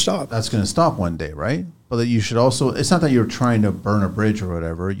that's going to stop. That's going to stop one day, right? But that you should also, it's not that you're trying to burn a bridge or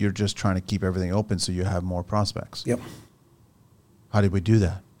whatever. You're just trying to keep everything open so you have more prospects. Yep. How did we do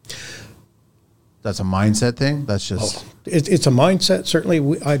that? That's a mindset thing? That's just... It's a mindset.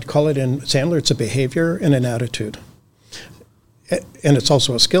 Certainly, I'd call it in Sandler, it's a behavior and an attitude. And it's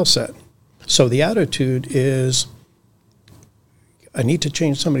also a skill set. So the attitude is, I need to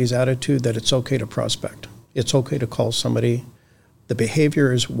change somebody's attitude that it's okay to prospect. It's okay to call somebody. The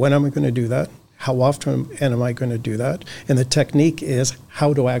behavior is, when am I going to do that? How often am I going to do that? And the technique is,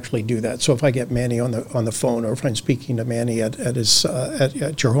 how do I actually do that? So if I get Manny on the phone, or if I'm speaking to Manny at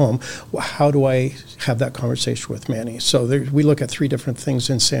your home, how do I have that conversation with Manny? So we look at 3 different things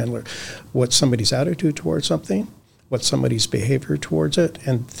in Sandler: what's somebody's attitude towards something, what's somebody's behavior towards it,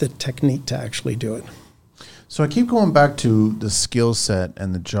 and the technique to actually do it. So I keep going back to the skill set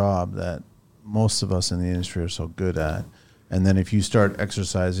and the job that most of us in the industry are so good at. And then if you start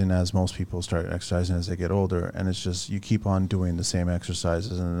exercising, as most people start exercising as they get older, and it's just you keep on doing the same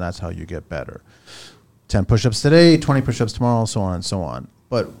exercises, and that's how you get better. 10 push-ups today, 20 push-ups tomorrow, so on and so on.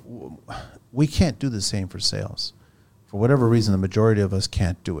 But we can't do the same for sales. For whatever reason, the majority of us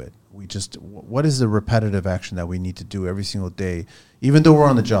can't do it. What is the repetitive action that we need to do every single day, even though we're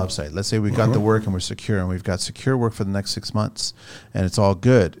on the job site? Let's say we got the work and we're secure, and we've got secure work for the next 6 months, and it's all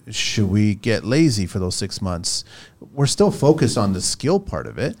good. Should we get lazy for those 6 months? We're still focused on the skill part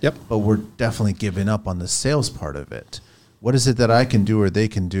of it, yep, but we're definitely giving up on the sales part of it. What is it that I can do or they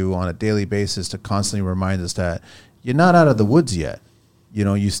can do on a daily basis to constantly remind us that you're not out of the woods yet?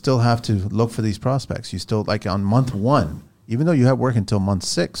 You still have to look for these prospects. You still, like on month 1, even though you have work until month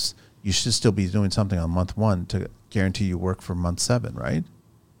 6, you should still be doing something on month 1 to guarantee you work for month 7, right?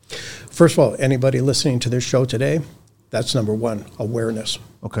 First of all, anybody listening to this show today, that's number 1, awareness.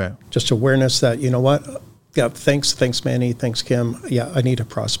 Okay. Just awareness that, you know what, yeah, thanks Manny, thanks Kim. Yeah, I need a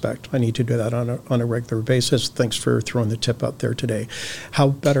prospect. I need to do that on a regular basis. Thanks for throwing the tip out there today. How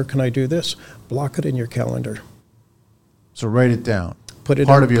better can I do this? Block it in your calendar. So write it down. Put it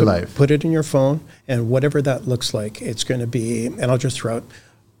part of your life. Put it in your phone, and whatever that looks like, it's going to be, and I'll just throw out,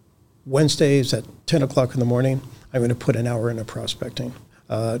 Wednesdays at 10 o'clock in the morning, I'm going to put an hour into prospecting.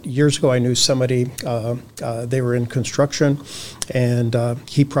 Years ago, I knew somebody, they were in construction, and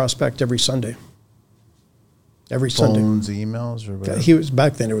he prospect every Sunday. Phones, emails, or whatever?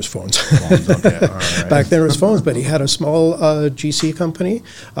 Back then it was phones. Phones, okay. All right. Back then it was phones, but he had a small GC company.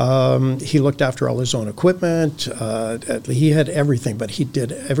 He looked after all his own equipment. He had everything, but he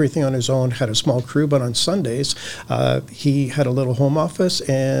did everything on his own, had a small crew, but on Sundays, he had a little home office,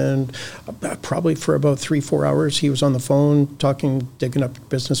 and probably for about 3-4 hours, he was on the phone talking, digging up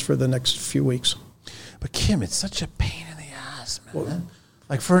business for the next few weeks. But Kim, it's such a pain in the ass, man. Well,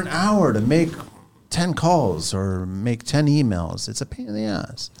 like for an hour to make 10 calls or make 10 emails, it's a pain in the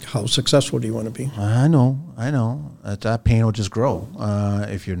ass. How successful do you want to be? I know. That pain will just grow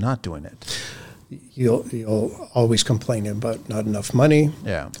if you're not doing it. You'll always complain about not enough money.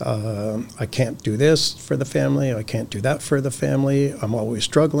 Yeah. I can't do this for the family. I can't do that for the family. I'm always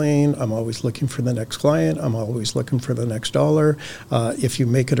struggling. I'm always looking for the next client. I'm always looking for the next dollar. If you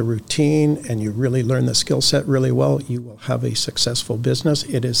make it a routine and you really learn the skill set really well, you will have a successful business.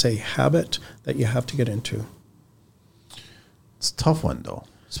 It is a habit that you have to get into. It's a tough one, though,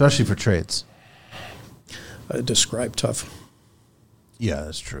 especially for trades. Describe tough. Yeah,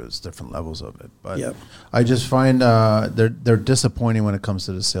 that's true. It's different levels of it. But Yep. I just find they're disappointing when it comes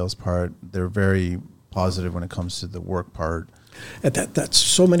to the sales part. They're very positive when it comes to the work part. And that's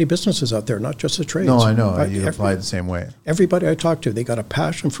so many businesses out there, not just the trades. No, I know. You apply it the same way. Everybody I talk to, they got a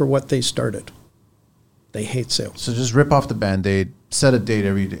passion for what they started. They hate sales. So just rip off the Band-Aid, set a date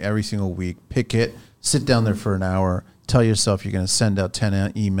every single week, pick it, sit down there for an hour, tell yourself you're going to send out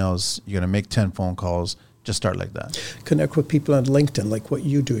 10 emails, you're going to make 10 phone calls. Just start like that. Connect with people on LinkedIn, like what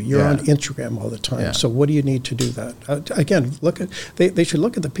you do. You're on Instagram all the time. Yeah. So what do you need to do that? Again, they should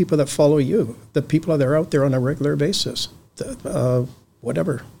look at the people that follow you, the people that are out there on a regular basis.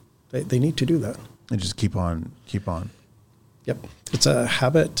 Whatever. They need to do that. And just keep on. Yep. It's a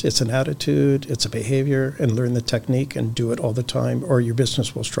habit, it's an attitude, it's a behavior, and learn the technique and do it all the time, or your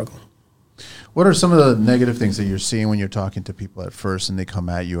business will struggle. What are some of the negative things that you're seeing when you're talking to people at first and they come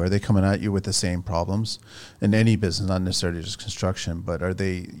at you? Are they coming at you with the same problems in any business, not necessarily just construction, but are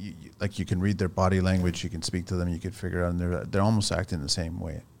they, like you can read their body language, you can speak to them, you can figure out, and they're almost acting the same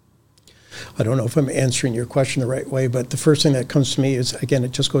way? I don't know if I'm answering your question the right way, but the first thing that comes to me is, again,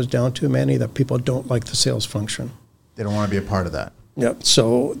 it just goes down to, Manny, that people don't like the sales function. They don't want to be a part of that. Yep.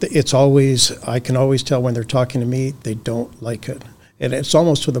 So it's always, I can always tell when they're talking to me, they don't like it. And it's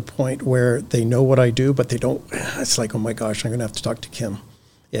almost to the point where they know what I do, but they don't, it's like, oh my gosh, I'm going to have to talk to Kim.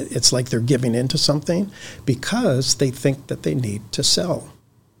 It's like they're giving into something because they think that they need to sell.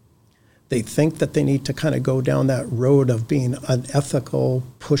 They think that they need to kind of go down that road of being unethical,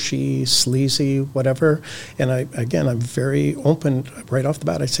 pushy, sleazy, whatever. And I'm very open right off the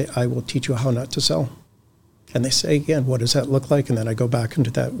bat. I say, I will teach you how not to sell. And they say, again, what does that look like? And then I go back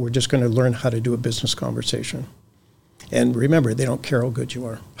into that. We're just going to learn how to do a business conversation. And remember, they don't care how good you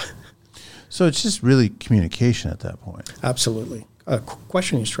are. So it's just really communication at that point. Absolutely.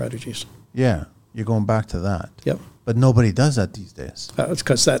 Questioning strategies. Yeah, you're going back to that. Yep. But nobody does that these days. It's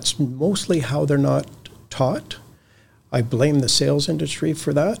because that's mostly how they're not taught. I blame the sales industry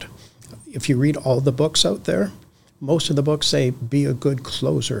for that. If you read all the books out there, most of the books say, be a good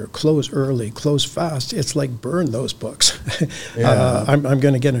closer, close early, close fast. It's like, burn those books. Yeah. I'm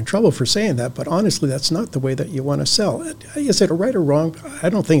going to get in trouble for saying that, but honestly, that's not the way that you want to sell. Is it a right or wrong? I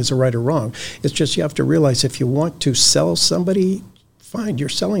don't think it's a right or wrong. It's just you have to realize if you want to sell somebody, fine, you're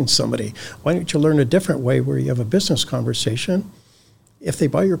selling somebody. Why don't you learn a different way where you have a business conversation? If they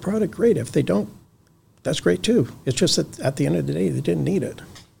buy your product, great. If they don't, that's great too. It's just that at the end of the day, they didn't need it.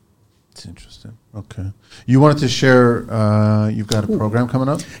 It's interesting. Okay. You wanted to share, you've got a program coming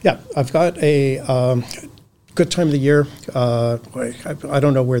up? Yeah, I've got a good time of the year. I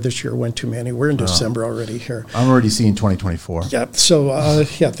don't know where this year went to, Manny. We're in December already here. I'm already seeing 2024. Yeah, so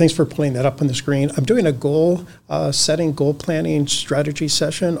thanks for putting that up on the screen. I'm doing a goal setting, goal planning strategy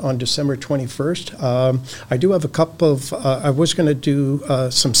session on December 21st. I do have a couple of, I was going to do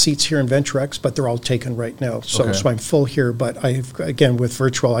some seats here in VentureX, but they're all taken right now. So I'm full here, but again, with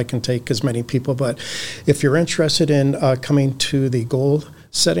virtual, I can take as many people. But if you're interested in coming to the goal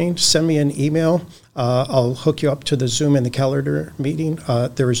setting, send me an email. I'll hook you up to the Zoom and the calendar meeting.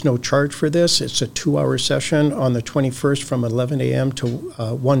 There is no charge for this. It's a 2-hour session on the 21st from 11 a.m. to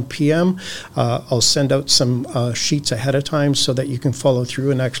 1 p.m. I'll send out some sheets ahead of time so that you can follow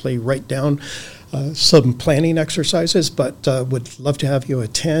through and actually write down some planning exercises, but would love to have you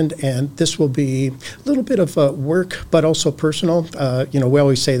attend. And this will be a little bit of work, but also personal. We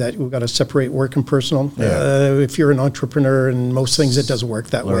always say that we've got to separate work and personal. Yeah. If you're an entrepreneur and most things, it doesn't work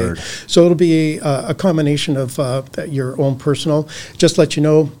that way. So it'll be a combination of your own personal. Just let you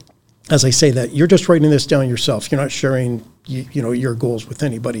know, as I say that, you're just writing this down yourself. You're not sharing your goals with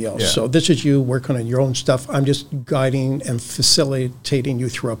anybody else. Yeah. So this is you working on your own stuff. I'm just guiding and facilitating you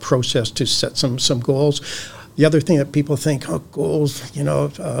through a process to set some goals. The other thing that people think, goals,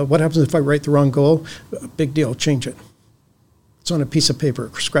 what happens if I write the wrong goal? Big deal, change it. It's on a piece of paper,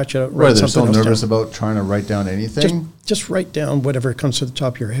 scratch it out, write something else down. They're so nervous about trying to write down anything? Just write down whatever comes to the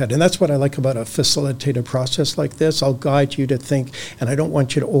top of your head. And that's what I like about a facilitated process like this. I'll guide you to think, and I don't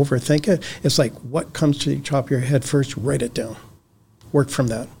want you to overthink it. It's like, what comes to the top of your head first, write it down. Work from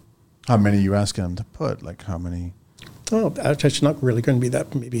that. How many are you asking them to put? Like how many? Oh, it's not really going to be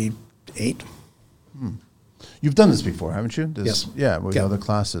that, maybe 8. You've done this before, haven't you? Yes. Yeah, with other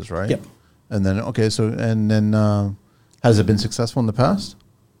classes, right? Yep. And then, has it been successful in the past?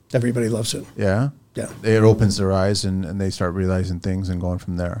 Everybody loves it. Yeah? Yeah. It opens their eyes and they start realizing things and going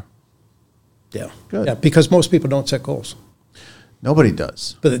from there. Yeah. Good. Yeah, because most people don't set goals. Nobody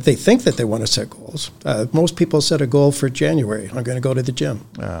does. But they think that they want to set goals. Most people set a goal for January. I'm going to go to the gym.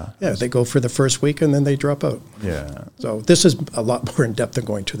 Yeah, they go for the first week and then they drop out. Yeah. So this is a lot more in depth than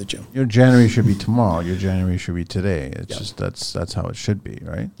going to the gym. Your January should be tomorrow. Your January should be today. It's just that's how it should be,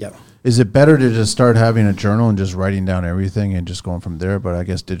 right? Yeah. Is it better to just start having a journal and just writing down everything and just going from there? But I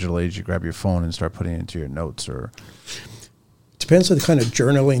guess digital age, you grab your phone and start putting it into your notes, or depends on the kind of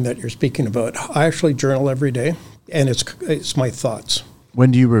journaling that you're speaking about. I actually journal every day, and it's my thoughts.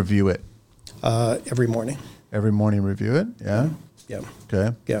 When do you review it? Every morning. Every morning review it? Yeah. Yeah.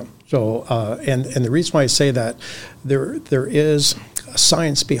 Okay. Yeah. So, and the reason why I say that, there is a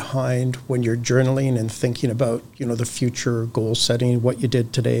science behind when you're journaling and thinking about, the future goal setting, what you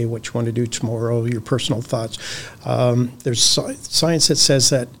did today, what you want to do tomorrow, your personal thoughts. There's science that says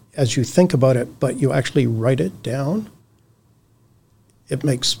that as you think about it, but you actually write it down, it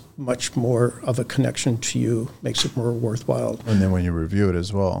makes much more of a connection to you, makes it more worthwhile. And then when you review it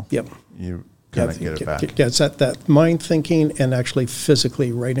as well, yep, you kind of get it back. Yeah, it's that mind thinking and actually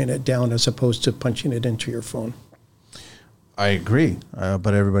physically writing it down as opposed to punching it into your phone. I agree,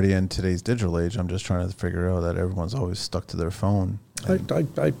 but everybody in today's digital age, I'm just trying to figure out that everyone's always stuck to their phone.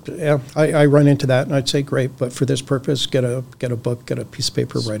 I run into that, and I'd say great, but for this purpose, get a book, get a piece of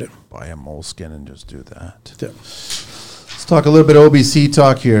paper, write it. Buy a moleskin and just do that. Yeah. Let's talk a little bit OBC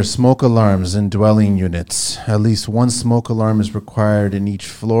talk here. Smoke alarms in dwelling units. At least one smoke alarm is required in each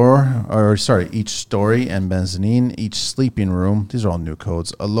each story and mezzanine, each sleeping room. These are all new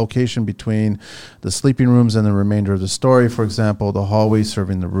codes. A location between the sleeping rooms and the remainder of the story. For example, the hallway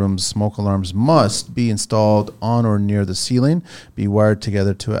serving the rooms. Smoke alarms must be installed on or near the ceiling, be wired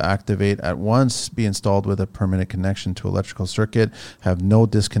together to activate at once, be installed with a permanent connection to electrical circuit, have no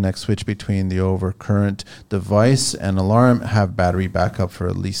disconnect switch between the overcurrent device and alarm, have battery backup for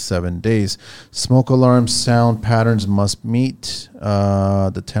at least 7 days. Smoke alarm sound patterns must meet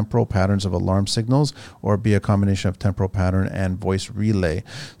the temporal patterns of alarm signals or be a combination of temporal pattern and voice relay.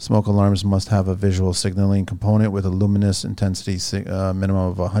 Smoke alarms must have a visual signaling component with a luminous intensity minimum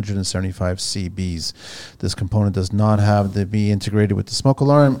of 175 CBs. This component does not have to be integrated with the smoke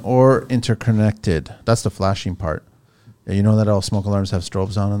alarm or interconnected. That's the flashing part. You know that all smoke alarms have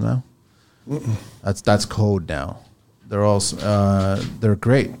strobes on them now? Mm-mm. That's code now. They're all they're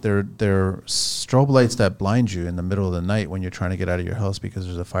great. They're strobe lights that blind you in the middle of the night when you're trying to get out of your house because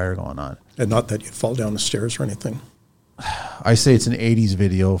there's a fire going on. And not that you'd fall down the stairs or anything. I say it's an 80s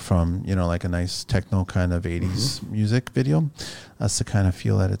video from, like a nice techno kind of 80s music video. That's the kind of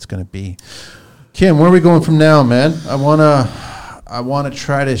feel that it's going to be. Kim, where are we going from now, man? I want to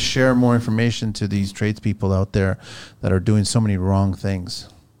try to share more information to these tradespeople out there that are doing so many wrong things.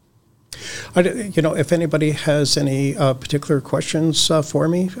 If anybody has any particular questions for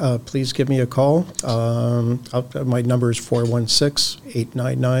me, please give me a call. My number is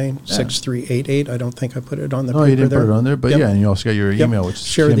 416-899-6388. I don't think I put it on the paper. No, you didn't there. put it on there, but and you also got your email, which is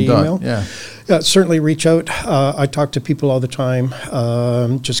share Kim the email. Yeah. Certainly reach out. I talk to people all the time.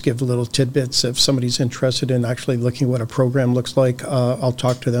 Just give little tidbits. If somebody's interested in actually looking what a program looks like, I'll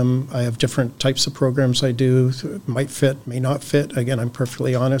talk to them. I have different types of programs I do. Might fit, may not fit. Again, I'm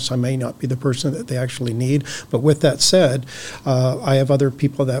perfectly honest. I may not be the person that they actually need. But with that said, I have other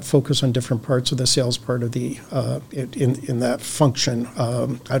people that focus on different parts of the sales part of the in that function.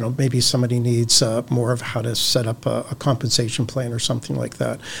 I don't know, maybe somebody needs more of how to set up a compensation plan or something like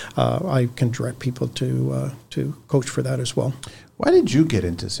that. I can direct people to coach for that as well. Why did you get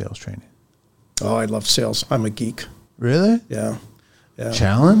into sales training? Oh, I love sales. I'm a geek. Really? Yeah.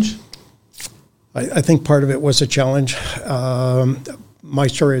 Challenge? I think part of it was a challenge. My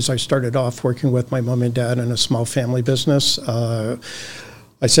story is I started off working with my mom and dad in a small family business. I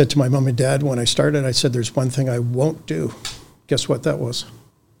said to my mom and dad when I started, I said, there's one thing I won't do. Guess what that was?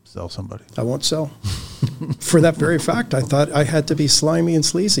 Sell somebody. I won't sell. For that very fact, I thought I had to be slimy and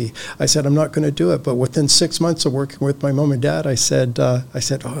sleazy. I said, I'm not going to do it. But within 6 months of working with my mom and dad, I said, oh,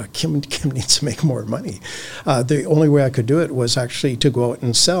 Kim needs to make more money. The only way I could do it was actually to go out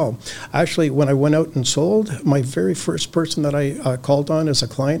and sell. Actually, when I went out and sold, my very first person that I called on as a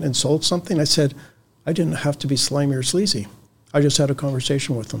client and sold something, I said, I didn't have to be slimy or sleazy. I just had a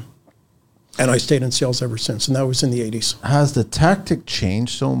conversation with them. And I stayed in sales ever since, and that was in the 80s. Has the tactic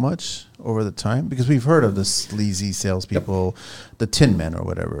changed so much over the time? Because we've heard of the sleazy salespeople, the tin men or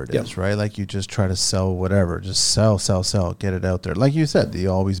whatever it is, right? Like you just try to sell whatever, just sell, get it out there. Like you said, the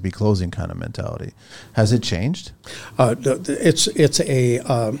always be closing kind of mentality. Has it changed? It's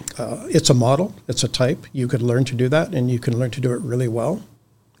a model, it's a type. You could learn to do that, and you can learn to do it really well,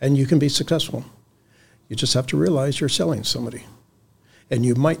 and you can be successful. You just have to realize you're selling somebody. And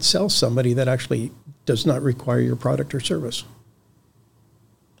you might sell somebody that actually does not require your product or service.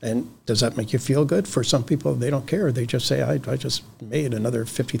 And does that make you feel good? For some people, they don't care. They just say, I just made another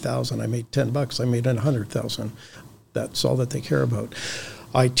 50,000. I made $10. I made 100,000. That's all that they care about.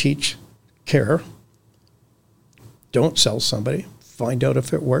 I teach care. Don't sell somebody. Find out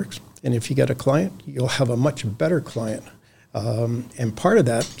if it works. And if you get a client, you'll have a much better client. And part of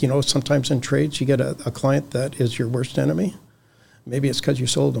that, sometimes in trades, you get a client that is your worst enemy. Maybe it's because you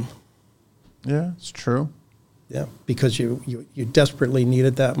sold them. Yeah, it's true. Yeah, because you desperately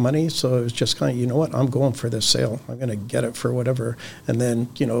needed that money. So it was just kind of, you know what, I'm going for this sale. I'm going to get it for whatever. And then,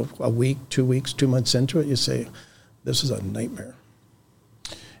 a week, 2 weeks, 2 months into it, you say, this is a nightmare.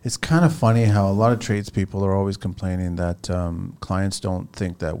 It's kind of funny how a lot of tradespeople are always complaining that clients don't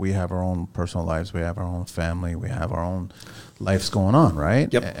think that we have our own personal lives, we have our own family, we have our own lives going on,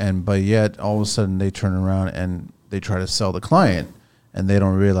 right? Yep. But yet all of a sudden they turn around and they try to sell the client, and they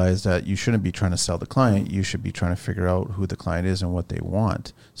don't realize that you shouldn't be trying to sell the client. You should be trying to figure out who the client is and what they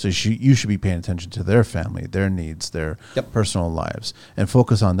want. So you should be paying attention to their family, their needs, their personal lives, and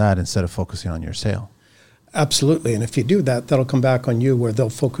focus on that instead of focusing on your sale. Absolutely. And if you do that, that'll come back on you where they'll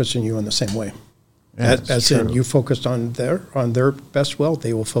focus on you in the same way. Yeah, as in you focused on their best well,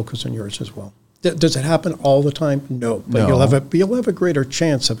 they will focus on yours as well. Does it happen all the time? No. But No. you'll have a greater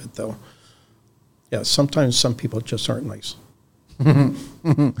chance of it, though. Yeah, sometimes some people just aren't nice.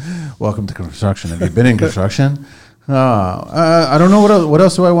 Welcome to construction. Have you been in construction? I don't know. What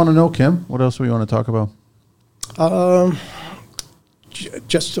else do I want to know, Kim? What else do we want to talk about? I'll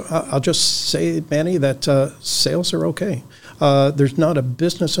just say, Manny, that sales are okay. There's not a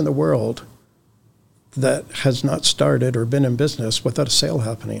business in the world that has not started or been in business without a sale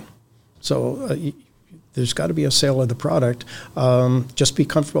happening. So there's got to be a sale of the product. Just be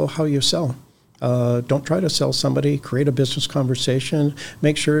comfortable how you sell. Don't try to sell somebody. Create a business conversation.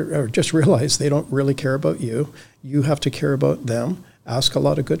 Make sure, or just realize they don't really care about you. You have to care about them. Ask a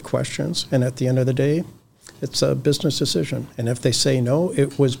lot of good questions. And at the end of the day, it's a business decision. And if they say no,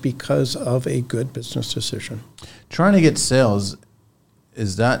 it was because of a good business decision. Trying to get sales,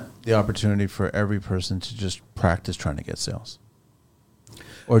 is that the opportunity for every person to just practice trying to get sales?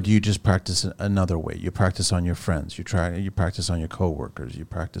 Or do you just practice another way? You practice on your friends. You practice on your coworkers. You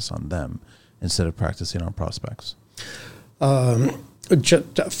practice on them instead of practicing on prospects.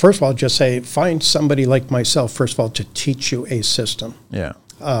 First of all, just say, find somebody like myself, first of all, to teach you a system. Yeah.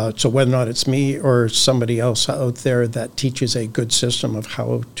 So whether or not it's me or somebody else out there that teaches a good system of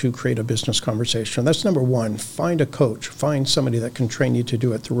how to create a business conversation, that's number one. Find a coach. Find somebody that can train you to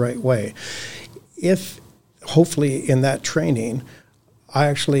do it the right way. If, hopefully, in that training, I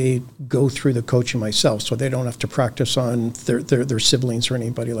actually go through the coaching myself so they don't have to practice on their siblings or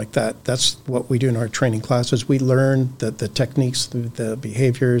anybody like that. That's what we do in our training classes. We learn the techniques, the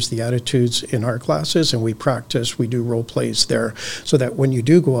behaviors, the attitudes in our classes, and we practice. We do role plays there so that when you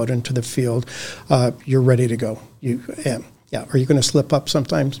do go out into the field, you're ready to go. Yeah. Are you going to slip up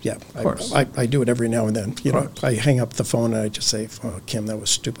sometimes? Yeah. Of course. I do it every now and then. I hang up the phone and I just say, oh, Kim, that was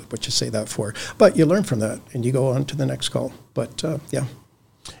stupid. What'd you say that for? But you learn from that and you go on to the next call. But yeah.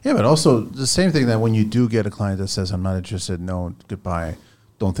 Yeah, but also the same thing that when you do get a client that says, I'm not interested, no, goodbye,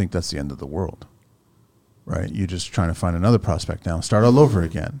 don't think that's the end of the world, right? You're just trying to find another prospect now, start all over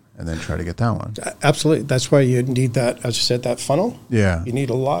again, and then try to get that one. Absolutely. That's why you need that, as I said, that funnel. Yeah. You need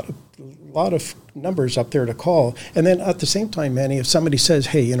a lot of numbers up there to call. And then at the same time, Manny, if somebody says,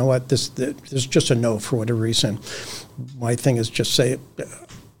 hey, you know what, this is just a no for whatever reason, my thing is just say, do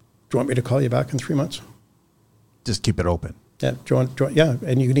you want me to call you back in 3 months? Just keep it open. Yeah,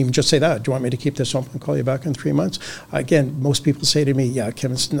 and you can even just say that. Do you want me to keep this open and call you back in 3 months? Again, most people say to me, yeah,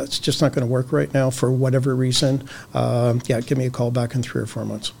 Kim, it's just not going to work right now for whatever reason. Give me a call back in 3 or 4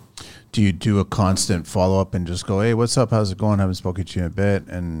 months. Do you do a constant follow-up and just go, hey, what's up? How's it going? Haven't spoken to you in a bit.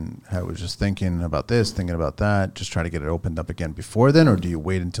 And I was just thinking about this, thinking about that. Just try to get it opened up again before then? Or do you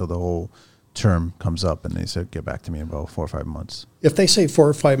wait until the whole term comes up and they say, get back to me in about 4 or 5 months? If they say 4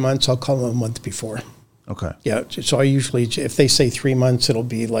 or 5 months, I'll call them a month before. Okay. Yeah, so I usually, if they say 3 months, it'll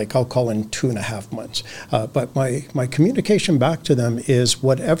be like I'll call in 2.5 months. But my communication back to them is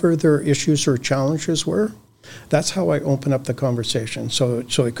whatever their issues or challenges were, that's how I open up the conversation. So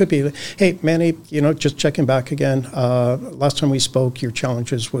it could be, hey, Manny, just checking back again. Last time we spoke, your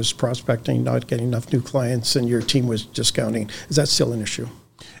challenges was prospecting, not getting enough new clients, and your team was discounting. Is that still an issue?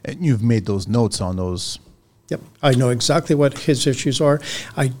 And you've made those notes on those. Yep. I know exactly what his issues are.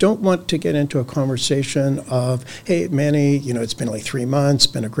 I don't want to get into a conversation of, hey, Manny, it's been like 3 months,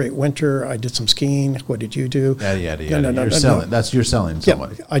 been a great winter. I did some skiing. What did you do? Yada. No, you're selling. That's you're selling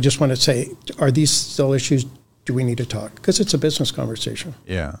somebody. I just want to say, are these still issues? Do we need to talk? Because it's a business conversation.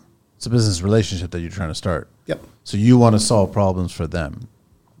 Yeah. It's a business relationship that you're trying to start. Yep. So you want to solve problems for them.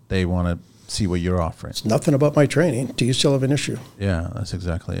 They want to see what you're offering. It's nothing about my training. Do you still have an issue? Yeah, that's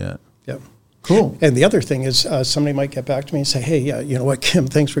exactly it. Yep. Cool. And the other thing is somebody might get back to me and say, hey, yeah, you know what, Kim,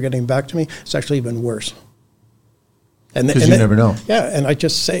 thanks for getting back to me. It's actually even worse. Because you never know. Yeah, and I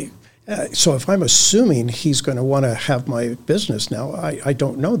just say, so if I'm assuming he's going to want to have my business now, I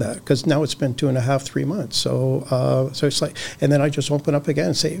don't know that because now it's been 2.5, 3 months. So it's like, and then I just open up again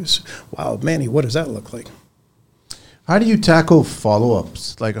and say, wow, Manny, what does that look like? How do you tackle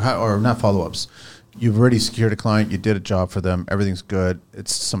follow-ups? Or not follow-ups. You've already secured a client, you did a job for them, everything's good,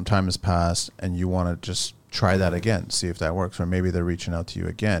 some time has passed, and you want to just try that again, see if that works, or maybe they're reaching out to you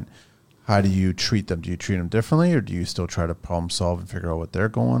again. How do you treat them? Do you treat them differently, or do you still try to problem solve and figure out what they're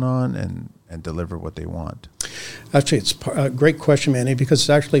going on and deliver what they want? Actually, it's a great question, Manny, because it's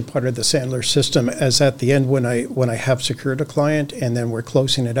actually part of the Sandler system. As at the end, when I have secured a client and then we're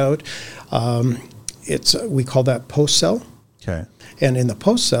closing it out, we call that post-sell. Okay. And in the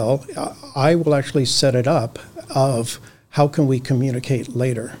post-sell, I will actually set it up of how can we communicate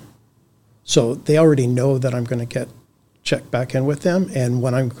later. So they already know that I'm going to check back in with them and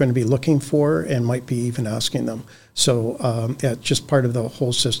what I'm going to be looking for and might be even asking them. So it's just part of the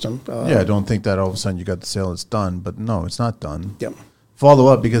whole system. I don't think that all of a sudden you got the sale, it's done. But no, it's not done. Yeah. Follow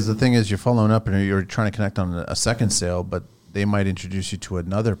up, because the thing is you're following up and you're trying to connect on a second sale, but they might introduce you to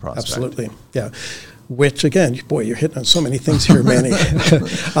another prospect. Absolutely, yeah. Which, again, boy, you're hitting on so many things here, Manny.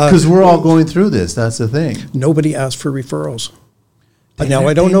 Because we're all going through this. That's the thing. Nobody asked for referrals. I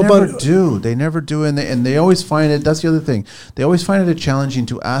don't know about it. They never do. And they always find it. That's the other thing. They always find it challenging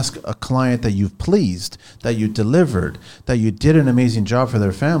to ask a client that you've pleased, that you delivered, that you did an amazing job for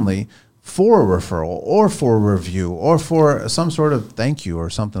their family for a referral or for a review or for some sort of thank you or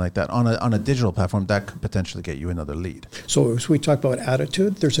something like that on a digital platform that could potentially get you another lead. So as we talk about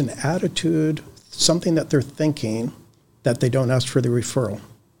attitude, there's an attitude, something that they're thinking that they don't ask for the referral.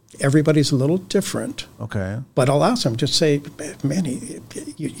 Everybody's a little different. Okay. But I'll ask them, just say, Manny,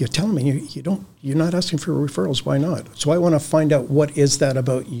 you're telling me you're not asking for referrals. Why not? So I want to find out what is that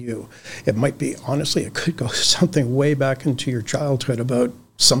about you. It might be, honestly, it could go something way back into your childhood about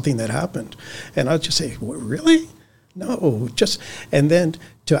something that happened. And I'll just say, well, really? No, and then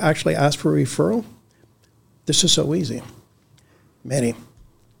to actually ask for a referral, this is so easy. Manny,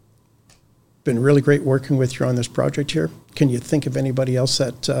 been really great working with you on this project here. Can you think of anybody else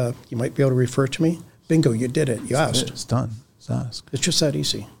that you might be able to refer to me? Bingo, you did it. You asked. It's done. It's asked. It's just that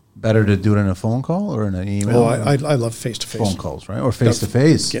easy. Better to do it in a phone call or in an email? Oh, I love face-to-face. Phone calls, right? Or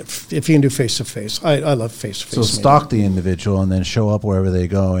face-to-face. Yeah, if you can do face-to-face. I love face-to-face. So stalk the individual and then show up wherever they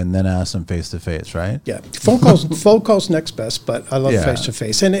go and then ask them face-to-face, right? Yeah. Phone calls next best, but I love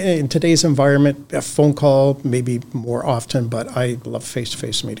face-to-face. And in today's environment, a phone call maybe more often, but I love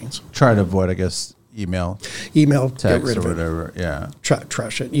face-to-face meetings. Try to avoid, I guess, email, text, get rid of or whatever. Yeah.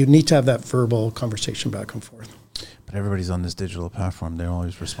 Trash it. You need to have that verbal conversation back and forth. But everybody's on this digital platform. They're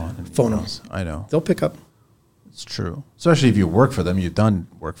always responding. Phone them. I know. They'll pick up. It's true. Especially if you work for them. You've done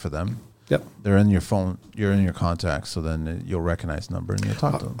work for them. Yep. They're in your phone. You're in your contacts. So then you'll recognize the number and you'll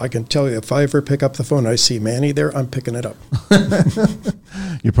talk to them. I can tell you, if I ever pick up the phone, I see Manny there, I'm picking it up.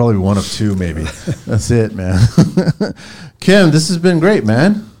 You're probably one of two, maybe. That's it, man. Kim, this has been great,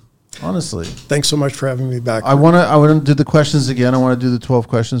 man. Honestly. Thanks so much for having me back. I want to do the questions again. I want to do the 12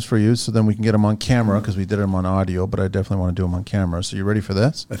 questions for you so then we can get them on camera because we did them on audio, but I definitely want to do them on camera. So you ready for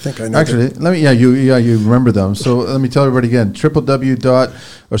this? I think I know. Actually, you remember them. So let me tell everybody again,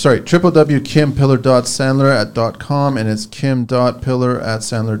 www.kimpiller.sandler@.com and it's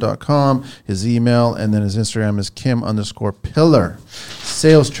kim.pillar@sandler.com. His email and then his Instagram is kim_pillar.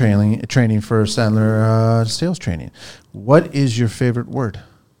 Sales training for Sandler sales training. What is your favorite word?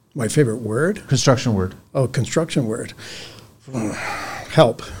 My favorite word? Construction word. Oh, construction word.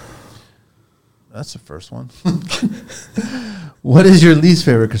 Help. That's the first one. What is your least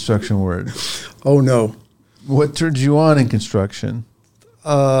favorite construction word? Oh, no. What turns you on in construction?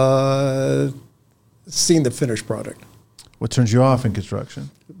 Seeing the finished product. What turns you off in construction?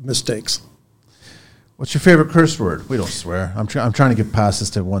 Mistakes. What's your favorite curse word? We don't swear. I'm trying to get past this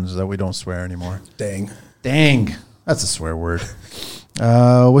to ones that we don't swear anymore. Dang. Dang. That's a swear word.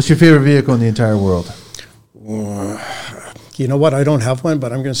 What's your favorite vehicle in the entire world? You know what? I don't have one,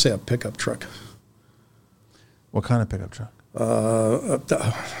 but I'm going to say a pickup truck. What kind of pickup truck?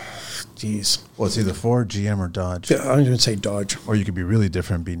 Geez. Well, it's either Ford, GM, or Dodge. I'm going to say Dodge. Or you could be really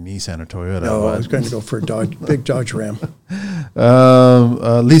different, be Nissan or Toyota. No, I was going to go for a Dodge, big Dodge Ram.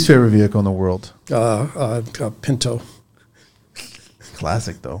 Least favorite vehicle in the world? Pinto.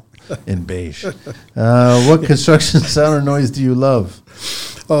 Classic, though. In beige. What construction sound or noise do you love?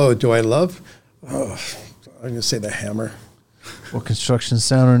 Oh, do I love? Oh, I'm going to say the hammer. What construction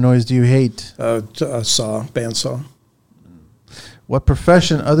sound or noise do you hate? A bandsaw. What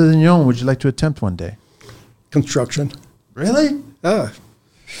profession other than your own would you like to attempt one day? Construction. Really? Ah,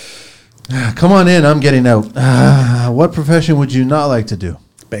 Come on in. I'm getting out. What profession would you not like to do?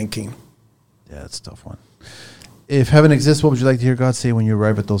 banking. Yeah, that's a tough one. If heaven exists, what would you like to hear God say when you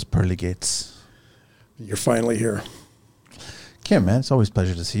arrive at those pearly gates? You're finally here. Kim, man, it's always a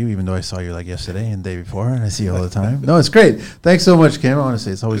pleasure to see you, even though I saw you like yesterday and the day before, and I see you all the time. No, it's great. Thanks so much, Kim.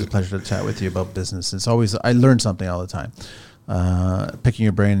 Honestly, it's always a pleasure to chat with you about business. It's always, I learn something all the time. Picking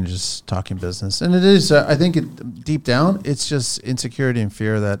your brain and just talking business. And it is, I think deep down, it's just insecurity and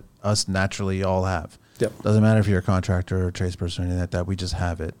fear that us naturally all have. Yep. Doesn't matter if you're a contractor or a tradesperson or anything like that. We just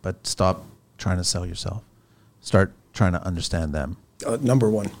have it. But stop trying to sell yourself. Start trying to understand them. Number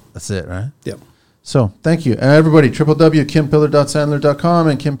one. That's it, right? Yep. So thank you. Everybody, www.kimpiller.sandler.com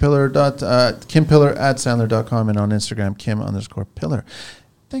and kimpiller@sandler.com and on Instagram, Kim_Pillar.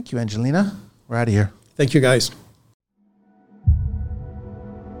 Thank you, Angelina. We're out of here. Thank you, guys.